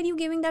 why are you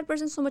giving that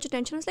person so much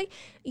attention? It's like,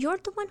 you're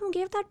the one who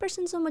gave that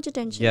person so much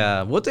attention.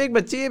 Yeah, वो तो एक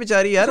बच्ची है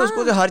बेचारी यार,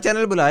 उसको जो हर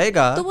चैनल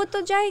बुलाएगा तो वो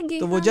तो जाएगी.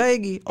 तो वो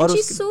जाएगी. और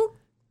she's so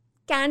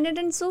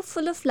candid and so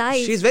full of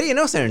life. She's very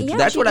innocent.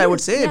 Yeah, that's what I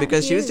would say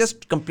because she was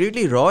just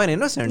completely raw and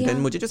innocent.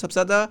 And मुझे जो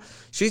सबसे ज़्यादा,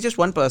 she's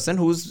just one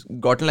person who's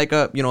gotten like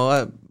a, you know,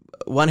 a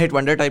one hit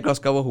wonder type का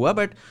उसका वो हुआ.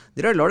 But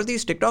there are a lot of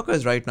these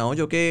TikTokers right now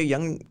जो कि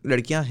young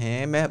लड़कियां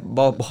हैं. मैं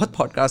बहुत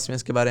podcast में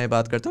इसके बारे में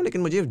बात करता हूँ,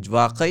 लेकिन मुझे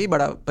वाकई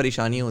बड़ा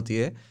परेशानी होती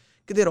है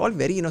कि they're all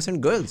very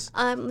innocent girls.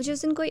 मुझे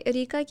उस दिन कोई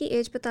अरीका की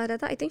एज बता रहा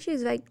था. I think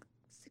she's like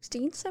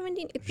 16,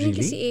 17, इतनी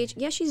किसी as.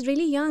 Yeah, she's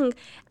really young.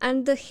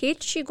 And the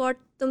hate she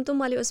got तुम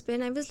वाले उस पे,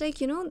 and I was like,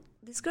 you know,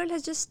 this girl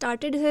has just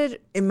started her.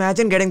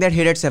 Imagine getting that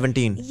hate at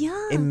 17.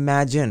 Yeah.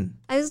 Imagine.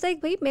 I was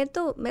like, भाई मैं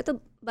तो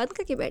बंद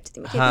करके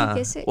बैठती थी. हाँ.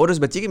 कैसे? और उस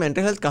बच्ची की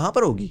मेंटल हेल्थ कहाँ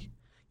पर होगी?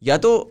 या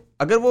तो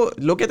अगर वो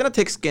लोग कहते हैं ना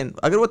थिक स्किन,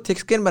 अगर वो थिक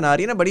स्किन बना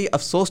रही है ना, बड़ी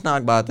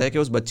अफसोसनाक बात है कि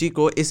उस बच्ची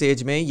को इस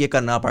एज में ये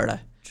करना पड़ रहा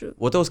है. True.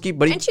 वो तो उसकी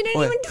बड़ी. And she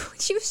didn't even do.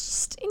 She was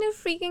just in a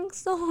freaking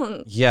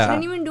song. Yeah. She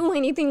didn't even do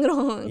anything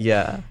wrong.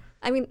 Yeah.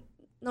 I mean,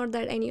 not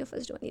that any of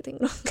us do anything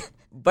wrong.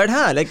 But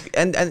like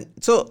and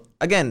so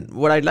again,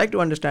 what I'd like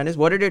to understand is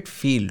what did it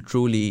feel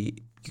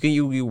truly?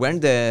 You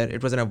went there.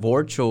 It was an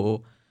award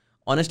show.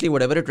 Honestly,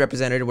 whatever it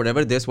represented,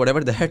 whatever this,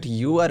 whatever that,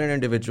 you are an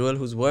individual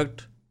who's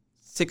worked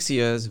 6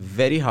 years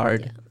very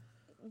hard.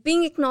 Yeah.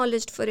 Being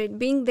acknowledged for it,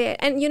 being there,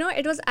 and you know,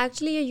 it was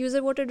actually a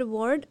user voted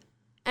award,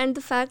 and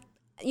the fact,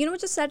 you know,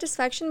 just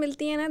satisfaction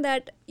milti hai na,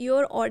 that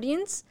your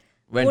audience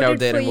went out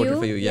there and voted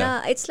for you.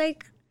 Yeah, it's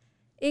like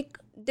a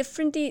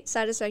different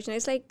satisfaction.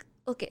 It's like,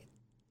 okay,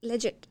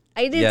 legit,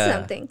 I did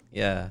something.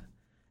 Yeah.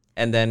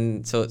 And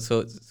then so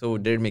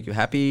did it make you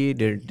happy?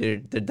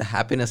 Did the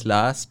happiness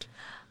last?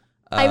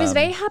 I was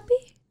very happy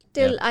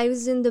till I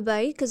was in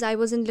Dubai, because I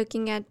wasn't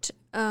looking at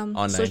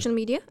social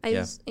media. I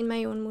was in my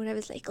own mood. I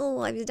was like, oh,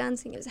 I was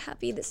dancing, I was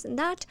happy, this and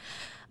that.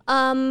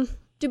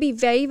 To be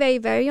very, very,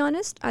 very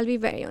honest, I'll be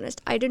very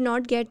honest, I did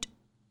not get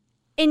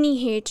any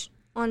hate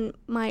on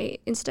my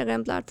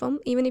Instagram platform.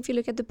 Even if you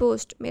look at the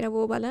post, mera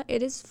wo wala,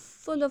 it is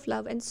full of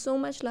love, and so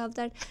much love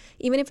that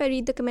even if I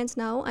read the comments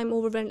now, I'm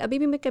overwhelmed. Abhi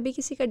bhi main kabhi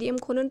kisi ka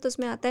DM kholu to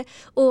usme aata hai,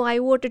 oh, I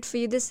voted for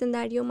you, this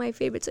and that, you're my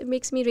favorite. So it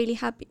makes me really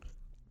happy.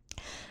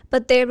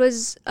 But there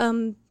was,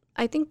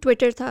 I think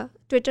Twitter tha.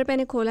 Twitter pe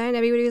maine khola and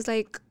everybody was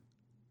like,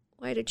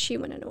 why did she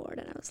win an award?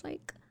 And I was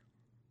like,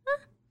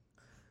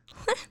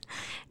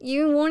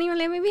 you won't even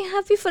let me be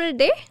happy for a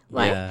day?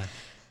 Why? Yeah.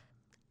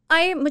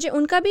 मुझे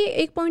उनका भी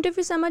एक point of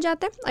view समझ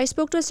आता है. I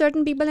spoke to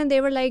certain people and they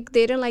were like,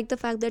 they didn't like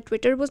the fact that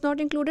Twitter was not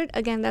included.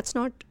 Again, that's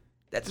not.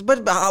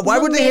 But why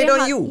would they hate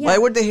on you? Yeah. Why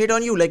would they hate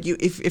on you? Like,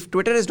 if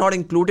Twitter is not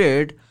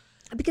included,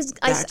 because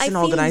I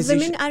feel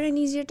women are an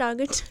easier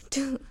target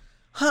to.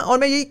 हाँ, और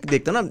मैं यही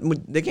देखता हूँ ना,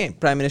 देखें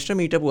prime minister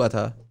meetup हुआ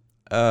था,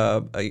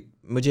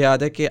 मुझे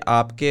याद है कि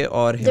आपके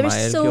और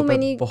हिमायल के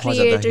ऊपर बहुत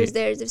ज़्यादा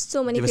there's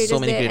so many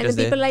creators there, and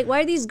the people like,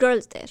 why are these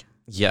girls there?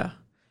 Yeah,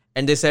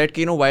 and they said,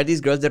 you know, why are these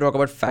girls that talk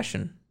about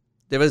fashion?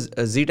 There was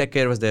Z Tech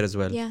Care was there as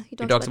well. Yeah, he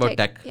talks about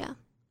tech. Yeah,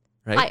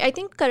 right. I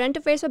think current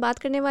affairs पे बात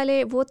करने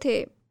वाले वो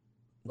थे.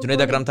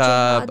 जुनैद अकरम था,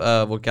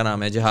 वो क्या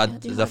नाम है, जिहाद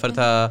जफर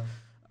था,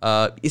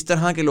 इस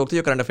तरह के लोग थे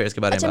जो करंट अफेयर्स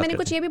के बारे में बात करते। मैंने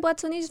कुछ ये भी बात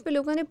सुनी जिस पे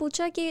लोगों ने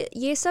पूछा कि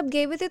ये सब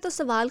गए हुए थे तो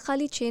सवाल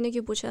खाली 6 ने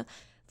क्यों पूछा।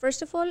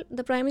 First of all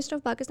the prime minister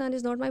of Pakistan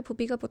is not my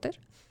फूफी का पुत्र।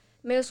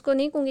 मैं उसको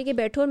नहीं कहूँगी कि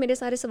बैठो और मेरे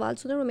सारे सवाल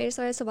सुनो और मेरे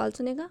सारे सवाल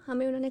सुनेगा।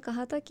 हमें उन्होंने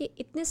कहा था कि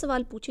इतने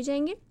सवाल पूछे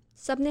जाएंगे,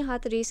 सब ने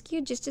हाथ रेस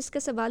किए, जिसका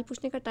सवाल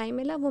पूछने का टाइम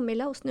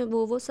मिला उसने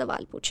वो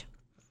सवाल पूछा।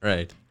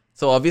 Right.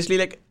 So obviously,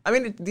 like, I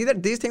mean,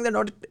 these things are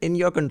not in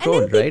your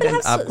control, right?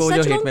 And आपको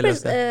जो hate mail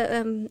उसका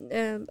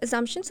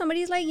assumption,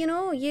 somebody is like, you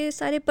know, ये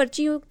सारे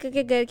पर्ची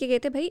के घर के गए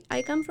थे। भाई, I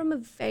come from a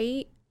very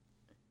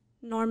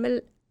normal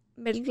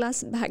middle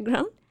class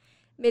background.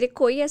 मेरे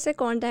कोई ऐसे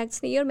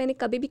contacts नहीं है और मैंने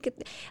कभी भी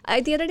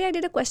the other day I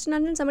did a question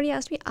and somebody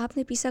asked me,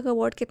 आपने पिसा का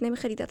अवार्ड कितने में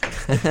खरीदा था?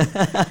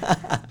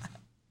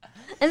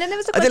 And then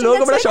there was a question लोगों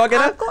को बड़ा शौक है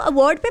ना, आपको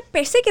अवार्ड पे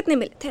पैसे कितने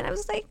मिले थे? And I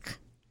was like,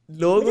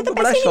 लोगों को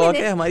बड़ा शौक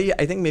है हमारी,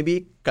 I think may be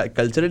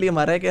culturally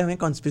हमारा है कि हमें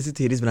कॉन्स्पिरेसी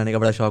थ्योरीज बनाने का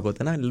बड़ा शौक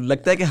होता है ना,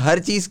 लगता है कि हर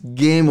चीज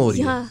गेम हो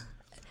रही है,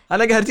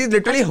 हालांकि हर चीज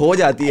लिटरली हो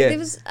जाती है।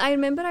 I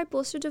remember I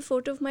posted a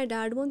photo of my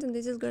dad once and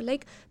this is girl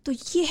like, तो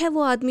ये है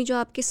वो आदमी जो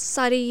आपके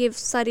सारी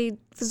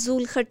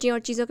फजूल खर्चियां और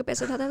चीज़ों के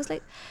पैसे उठाता है।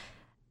 Like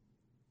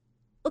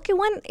okay,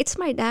 one, it's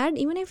my dad,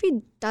 even if he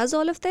does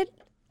all of that,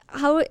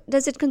 how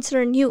does it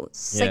concern you?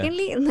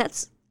 Secondly,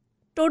 that's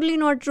totally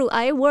not true.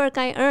 I work,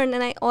 I earn,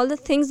 and all the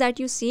things that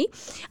you see.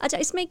 अच्छा,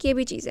 इसमें एक ये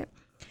भी चीज़ है,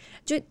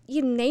 जो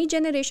ये नई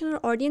generation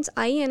और ऑडियंस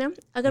आई है ना,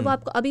 अगर वो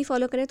आपको अभी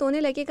फॉलो करें तो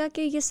उन्हें लगेगा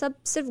कि ये सब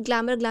सिर्फ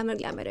ग्लैमर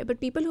है, but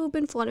people who have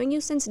been following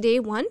you since day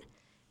one,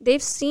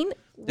 they've seen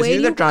where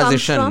you come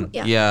from.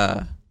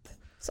 Yeah.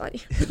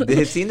 Sorry.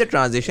 They've seen the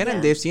transition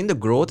and they've seen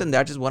the growth,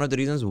 and that is one of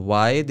the reasons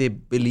why they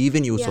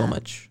believe in you so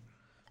much.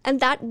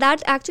 And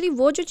that actually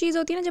वो जो चीज़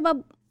होती है ना, जब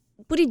आप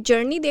पूरी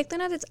journey देखते हैं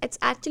ना, it's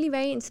actually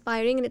very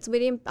inspiring and it's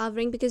very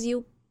empowering because you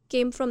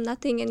came from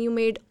nothing and you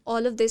made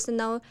all of this,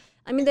 and now,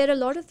 I mean, there are a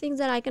lot of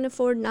things that I can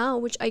afford now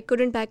which I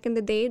couldn't back in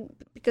the day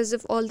because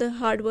of all the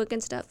hard work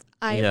and stuff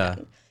I've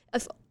done.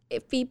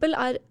 If people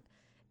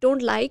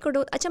don't like or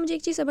don't, अच्छा, मुझे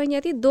एक चीज़ समझ नहीं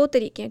आती, दो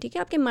तरीके हैं, ठीक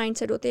है, आपके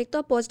माइंड सेट होते हैं, एक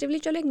तो आप पॉजिटिवली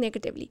चलो, एक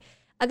नेगेटिवली।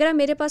 अगर आप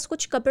मेरे पास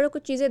कुछ कपड़े,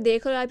 कुछ चीज़ें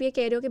देख और आप ये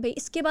कह रहे हो कि भाई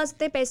इसके पास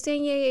इतने पैसे हैं,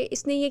 ये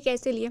इसने ये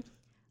कैसे लिए,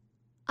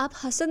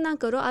 आप हसद ना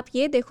करो, आप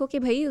ये देखो कि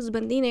भाई उस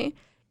बंदी ने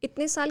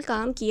इतने साल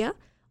काम किया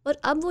और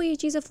अब वो ये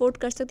चीज़ अफोर्ड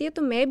कर सकती है,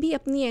 तो मैं भी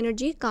अपनी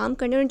एनर्जी काम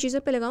करने और इन चीज़ों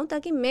पे लगाऊं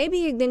ताकि मैं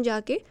भी एक दिन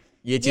जाके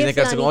ये चीज़ें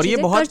कर सकूं। और ये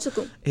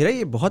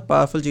बहुत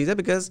पावरफुल चीज़ है,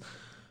 बिकॉज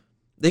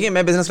देखिए,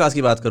 मैं बिजनेस क्लास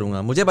की बात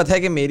करूंगा, मुझे पता है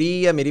कि मेरी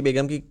या मेरी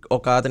बेगम की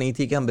औकात नहीं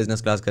थी कि हम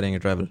बिजनेस क्लास करेंगे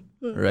ट्रैवल,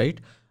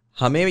 राइट।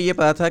 हमें ये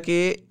पता था कि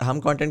हम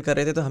कंटेंट कर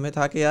रहे थे, तो हमें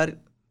था कि यार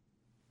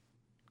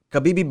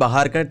कभी भी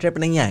बाहर का ट्रिप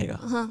नहीं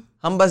आएगा।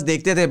 हम बस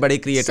देखते थे बड़े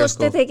क्रिएटर्स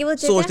को,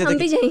 सोचते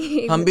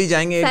थे हम भी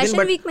जाएंगे एक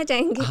दिन, वीक में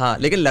जाएंगे। हाँ,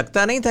 लेकिन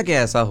लगता नहीं था कि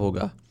ऐसा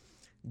होगा।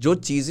 जो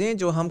चीज़ें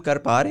जो हम कर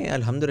पा रहे हैं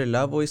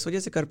अल्हम्दुलिल्लाह, वो इस वजह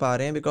से कर पा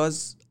रहे हैं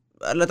बिकॉज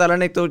अल्लाह ताला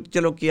ने तो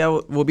चलो किया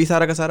वो भी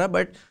सारा का सारा,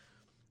 but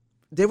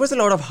there was a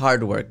lot of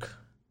hard work,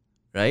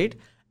 right.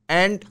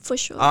 And for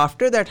sure,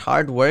 after that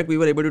hard work we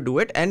were able to do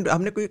it, and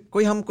हमने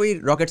कोई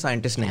rocket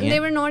scientist नहीं है।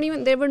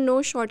 There were no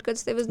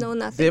shortcuts, there was no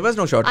nothing. There was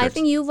no shortcuts. I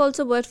think you've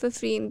also worked for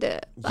free in the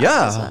past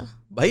as well.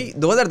 भाई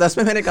 2010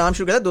 में मैंने काम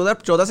शुरू किया था,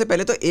 2014 से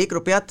पहले तो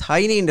 ₹1 था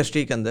ही नहीं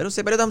इंडस्ट्री के अंदर,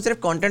 उससे पहले तो हम सिर्फ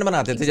कंटेंट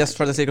बनाते थे just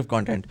for the sake of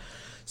content.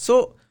 So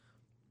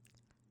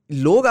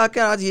लोग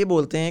आकर आज ये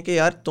बोलते हैं कि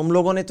यार तुम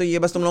लोगों ने तो ये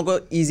बस तुम लोगों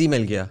को ईजी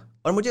मिल गया,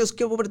 और मुझे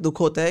उसके ऊपर दुख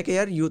होता है कि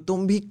यार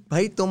तुम भी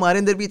भाई, तुम्हारे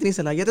अंदर भी इतनी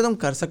सलाहियत है, तुम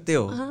कर सकते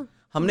हो।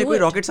 हमने कोई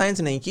रॉकेट साइंस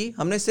नहीं की,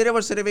 हमने सिर्फ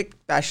और सिर्फ एक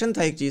पैशन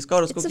था एक चीज का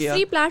और उसको किया। It's a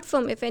free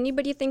platform. If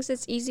anybody thinks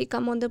it's easy,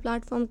 come on the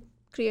platform,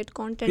 create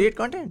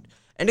content.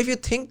 And if you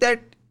think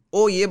that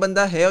ओ ये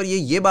बंदा है और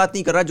ये बात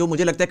नहीं कर रहा जो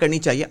मुझे लगता है करनी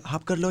चाहिए,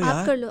 आप कर लो यार,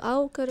 आप कर लो,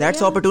 आओ करो।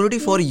 That's opportunity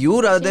for you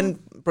rather than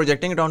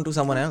projecting it onto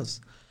someone else.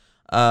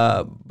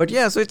 But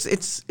yeah, so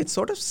it's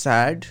sort of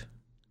sad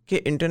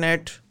कि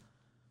internet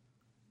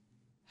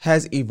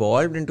has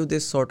evolved into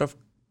this sort of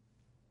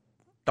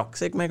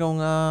toxic, मैं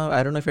कहूँगा, I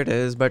don't know if it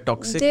is, but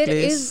toxic there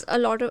place. Is a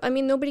lot of, I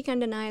mean, nobody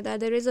can deny that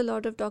there is a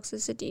lot of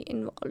toxicity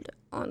involved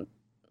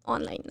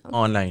online now.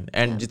 Online,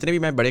 and जितने भी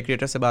मैं बड़े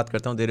creator से बात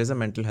करता हूँ, there is a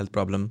mental health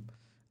problem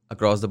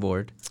across the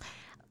board.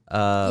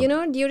 You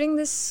know, during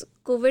this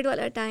COVID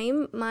वाला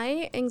time,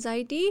 my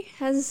anxiety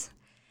has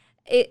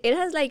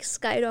like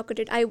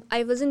skyrocketed.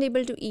 I wasn't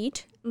able to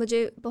eat. मुझे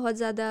बहुत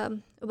ज़्यादा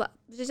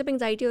मुझे जब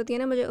एंग्जाइटी होती है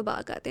ना, मुझे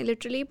उबाक आते हैं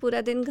लिटरली। पूरा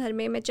दिन घर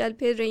में मैं चल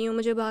फिर रही हूँ,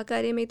 मुझे उबाक आ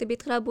रही है, मेरी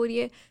तबीयत ख़राब हो रही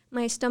है,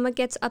 my stomach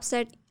gets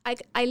upset.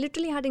 I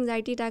literally had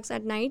anxiety attacks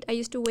at night. I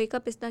used to wake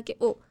up इस तरह के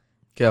ओ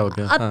क्या हो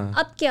गया,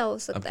 अब क्या हो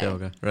सकता है,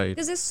 right?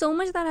 Because there's so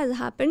much that has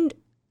happened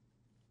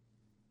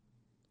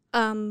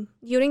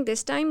during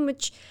this time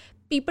which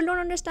people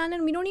don't understand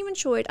and we don't even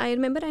show it. I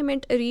remember I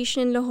met Arish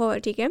in Lahore,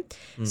 ठीक है?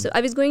 So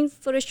I was going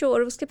for a show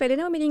और उसके पहले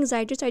ना मेरी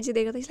anxiety side से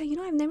देखा था. He's like, you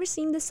know, I've never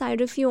seen this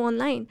side of you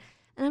online.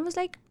 And I was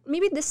like,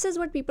 maybe this is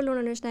what people don't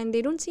understand.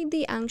 They don't see the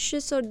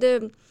anxious or the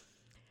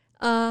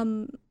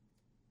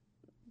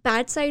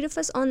bad side of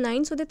us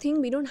online, so they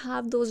think we don't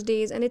have those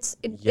days and it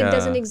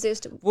doesn't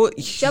exist.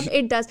 जब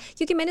it does,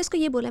 क्योंकि मैंने उसको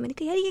ये बोला, मैंने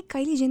कहा यार ये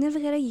काइली जेनर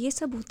वगैरह ये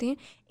सब होते हैं,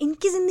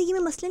 इनकी ज़िंदगी में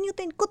मसले नहीं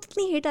होते, इनको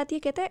इतनी हेट आती है।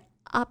 कहता है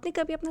आपने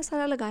कभी अपना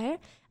सारा लगाया है?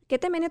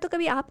 कहते हैं मैंने तो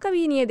कभी आपका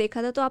भी नहीं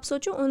देखा था, तो आप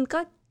सोचो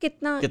उनका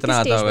कितना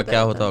आता होगा,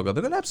 क्या होता होगा.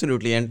 बिल्कुल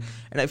absolutely.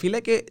 And I feel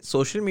like कि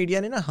सोशल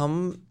मीडिया ने ना हम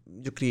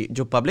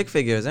जो पब्लिक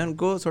फिगर्स हैं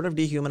उनको sort of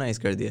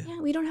dehumanized कर दिया.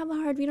 Yeah, we don't have a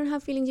heart, we don't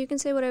have feelings, you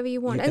can say whatever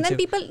you want. And then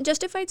people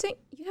justify saying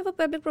you have a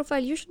public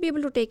profile, you should be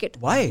able to take it.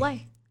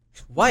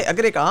 Why?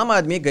 अगर एक आम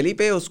आदमी गली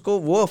पे उसको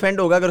वो offend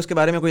होगा अगर उसके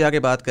बारे में कोई आके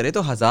बात करे,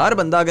 तो 1000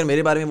 बंदा अगर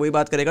मेरे बारे में वही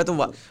बात करेगा, तो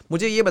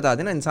मुझे ये बता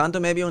देना, इंसान तो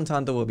मैं भी हूँ,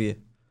 इंसान तो वो भी है.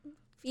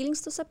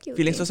 फीलिंग्स तो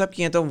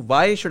सबकी हैं, तो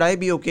why should I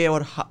be okay?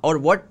 और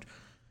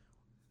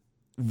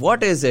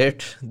what is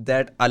it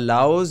that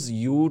allows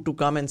you to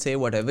come and say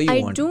whatever you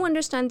want? I do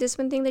understand this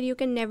one thing, that you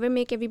can never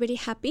make everybody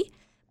happy,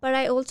 but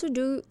I also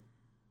do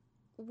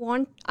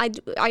want,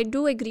 I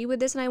do agree with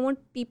this, and I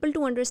want people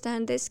to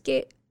understand this,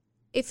 that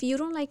if you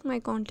don't like my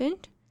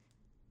content,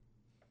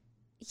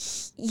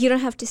 you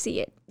don't have to see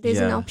it. There's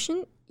an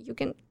option, you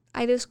can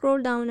either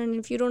scroll down, and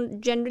if you don't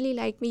generally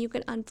like me, you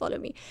can unfollow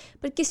me.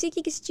 पर किसी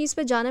चीज़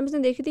पे जाना, मैंने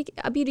देखी थी कि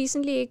अभी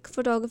recently एक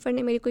फोटोग्राफर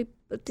ने मेरी कोई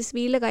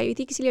तस्वीर लगाई हुई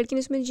थी, किसी लड़की ने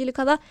उसमें मुझे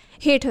लिखा था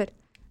hate her.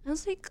 I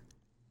was like,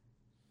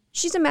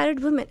 she's a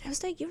married woman. I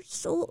was like,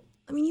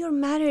 you're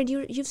married,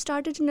 you've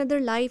started another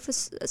life,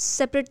 a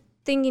separate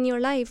thing in your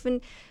life,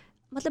 and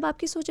मतलब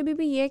आपकी सोच अभी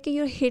भी ये है कि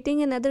you're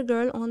hating another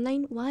girl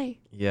online. Why?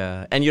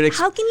 Yeah, and you're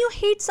how can you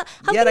hate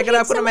someone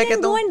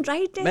and go and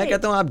write it? मैं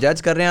कहता हूँ आप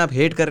जज कर रहे हैं, आप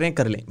hate कर रहे हैं,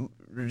 कर लें.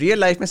 रियल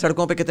लाइफ में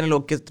सड़कों पे कितने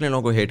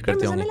लोगों को हेट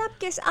करते होंगे.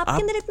 आपके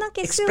अंदर इतना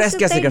कैसे कर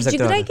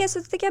सकते हो? कह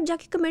सकते कि आप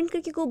जाके कमेंट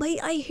करके को भाई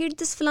आई हेट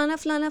दिस फलाना.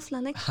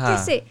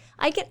 कैसे?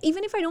 I can,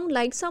 even if I don't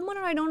like someone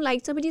और I don't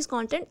like somebody's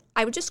content,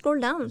 I would just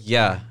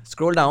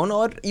scroll down.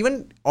 और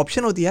इवन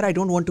ऑप्शन होती है यार, आई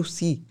डोंट वांट टू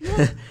सी.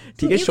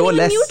 ठीक है, शो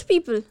लेस. Mute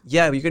people.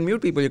 या you can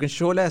mute people, you can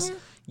show less.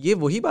 ये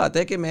वही बात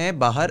है कि मैं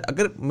बाहर,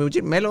 अगर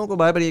मैं लोगों को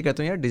बार बार ये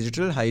कहता हूँ यार,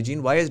 digital hygiene,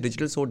 why is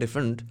digital so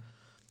different?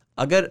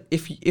 अगर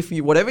if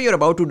you whatever you're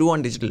about to do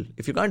on digital,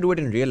 if you can't do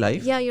it in real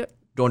life,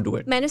 don't do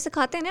it. मैंने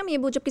सिखाते हैं ना, ये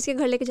वो जब किसी के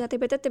घर लेके जाते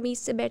बेटा तमीज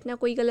से बैठना,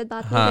 कोई गलत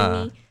बात नहीं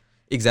करनी.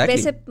 Exactly.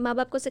 वैसे माँ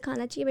बाप को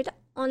सिखाना चाहिए बेटा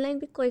ऑनलाइन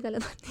भी कोई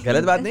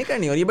गलत बात नहीं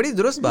करनी. और ये बड़ी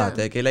दुरुस्त बात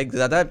है कि लाइक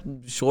ज़्यादा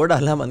शोर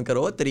डालना बंद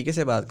करो, तरीके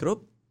से बात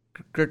करो.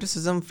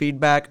 Criticism,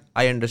 feedback,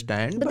 I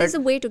understand, but there's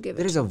a way to give it.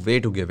 There is a way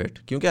to give it.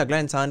 क्योंकि अगला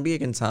इंसान भी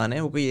एक इंसान है.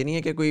 वो कोई ये नहीं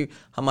है कि कोई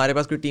हमारे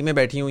पास कोई टीमें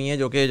बैठी हुई हैं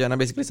जो कि जो ना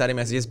बेसिकली सारे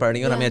मैसेजेस पढ़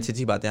रही हैं और हमें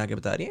अच्छी बातें आके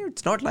बता रही हैं.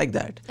 It's not like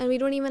that. And we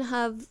don't even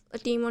have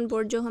a team on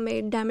board जो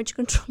हमें डैमेज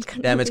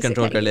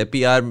कंट्रोल कर ले.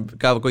 PR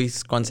का कोई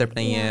कॉन्सेप्ट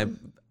नहीं है.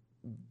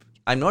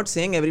 I'm not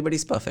saying everybody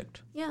is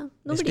perfect. Yeah,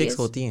 mistakes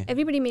होती हैं.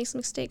 Everybody makes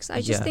mistakes.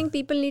 I just think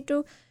people need to.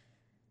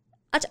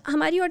 अच्छा,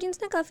 हमारी ऑडियंस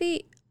ना काफ़ी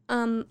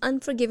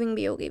अनफॉरगिविंग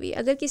भी हो गई भी.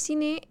 अगर किसी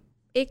ने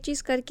एक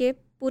चीज़ करके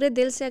पूरे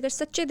दिल से, अगर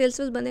सच्चे दिल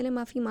से उस बंदे ने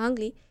माफ़ी मांग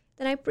ली,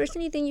 then I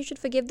personally think you should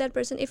forgive that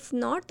person. If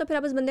not, तो फिर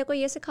आप उस बंदे को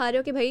ये सिखा रहे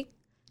हो कि भाई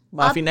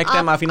माफ़ी नेक्स्ट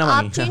टाइम माफ़ी ना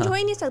मांगी. आप चेंज हो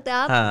ही नहीं सकते,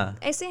 आप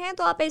ऐसे हैं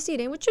तो आप ऐसे ही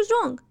रहें, which is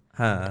wrong.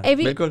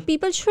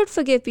 People should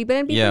forgive people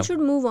and people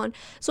should move on.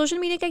 Social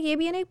media का ये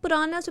भी है ना, एक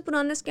पुराना से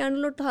पुराना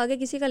स्कैंडल उठा के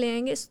किसी का ले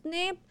आएंगे.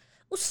 इसने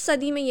उस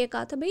सदी में ये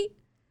कहा था भाई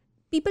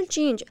people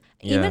change.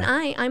 Even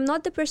I'm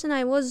not the person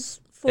I was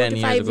 4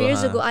 to 5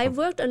 years ago. I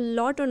worked a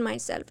lot on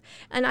myself,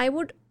 and I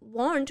would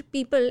want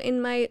people in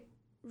my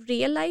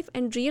real life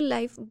and real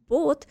life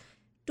both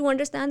to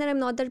understand that I'm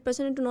not that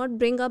person and to not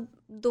bring up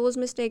those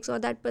mistakes or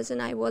that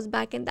person I was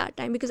back in that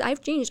time, because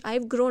I've changed,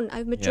 I've grown,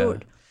 I've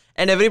matured.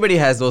 And everybody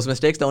has those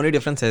mistakes. The only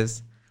difference is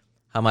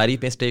हमारी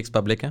mistakes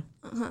public हैं,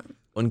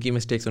 उनकी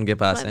mistakes उनके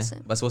पास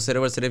हैं. बस वो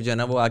सिर्फ और सिर्फ जो है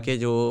ना, वो आके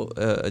जो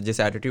जिस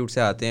attitude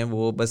से आते हैं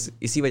वो बस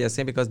इसी वजह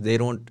से, because they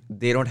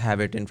don't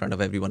have it in front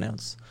of everyone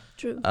else.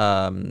 True.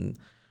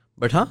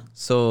 But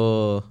so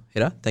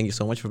Hira, thank you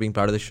so much for being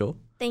part of the show.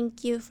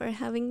 Thank you for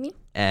having me.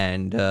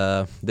 And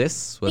this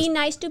was... Be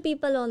nice to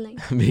people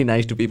online. Be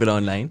nice to people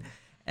online.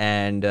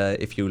 And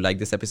if you like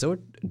this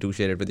episode, do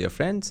share it with your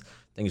friends.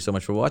 Thank you so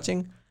much for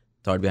watching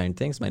Thought Behind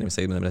Things. My name is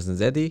Saeed Muzamil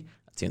Hassan Zaidi.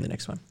 I'll see you in the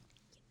next one.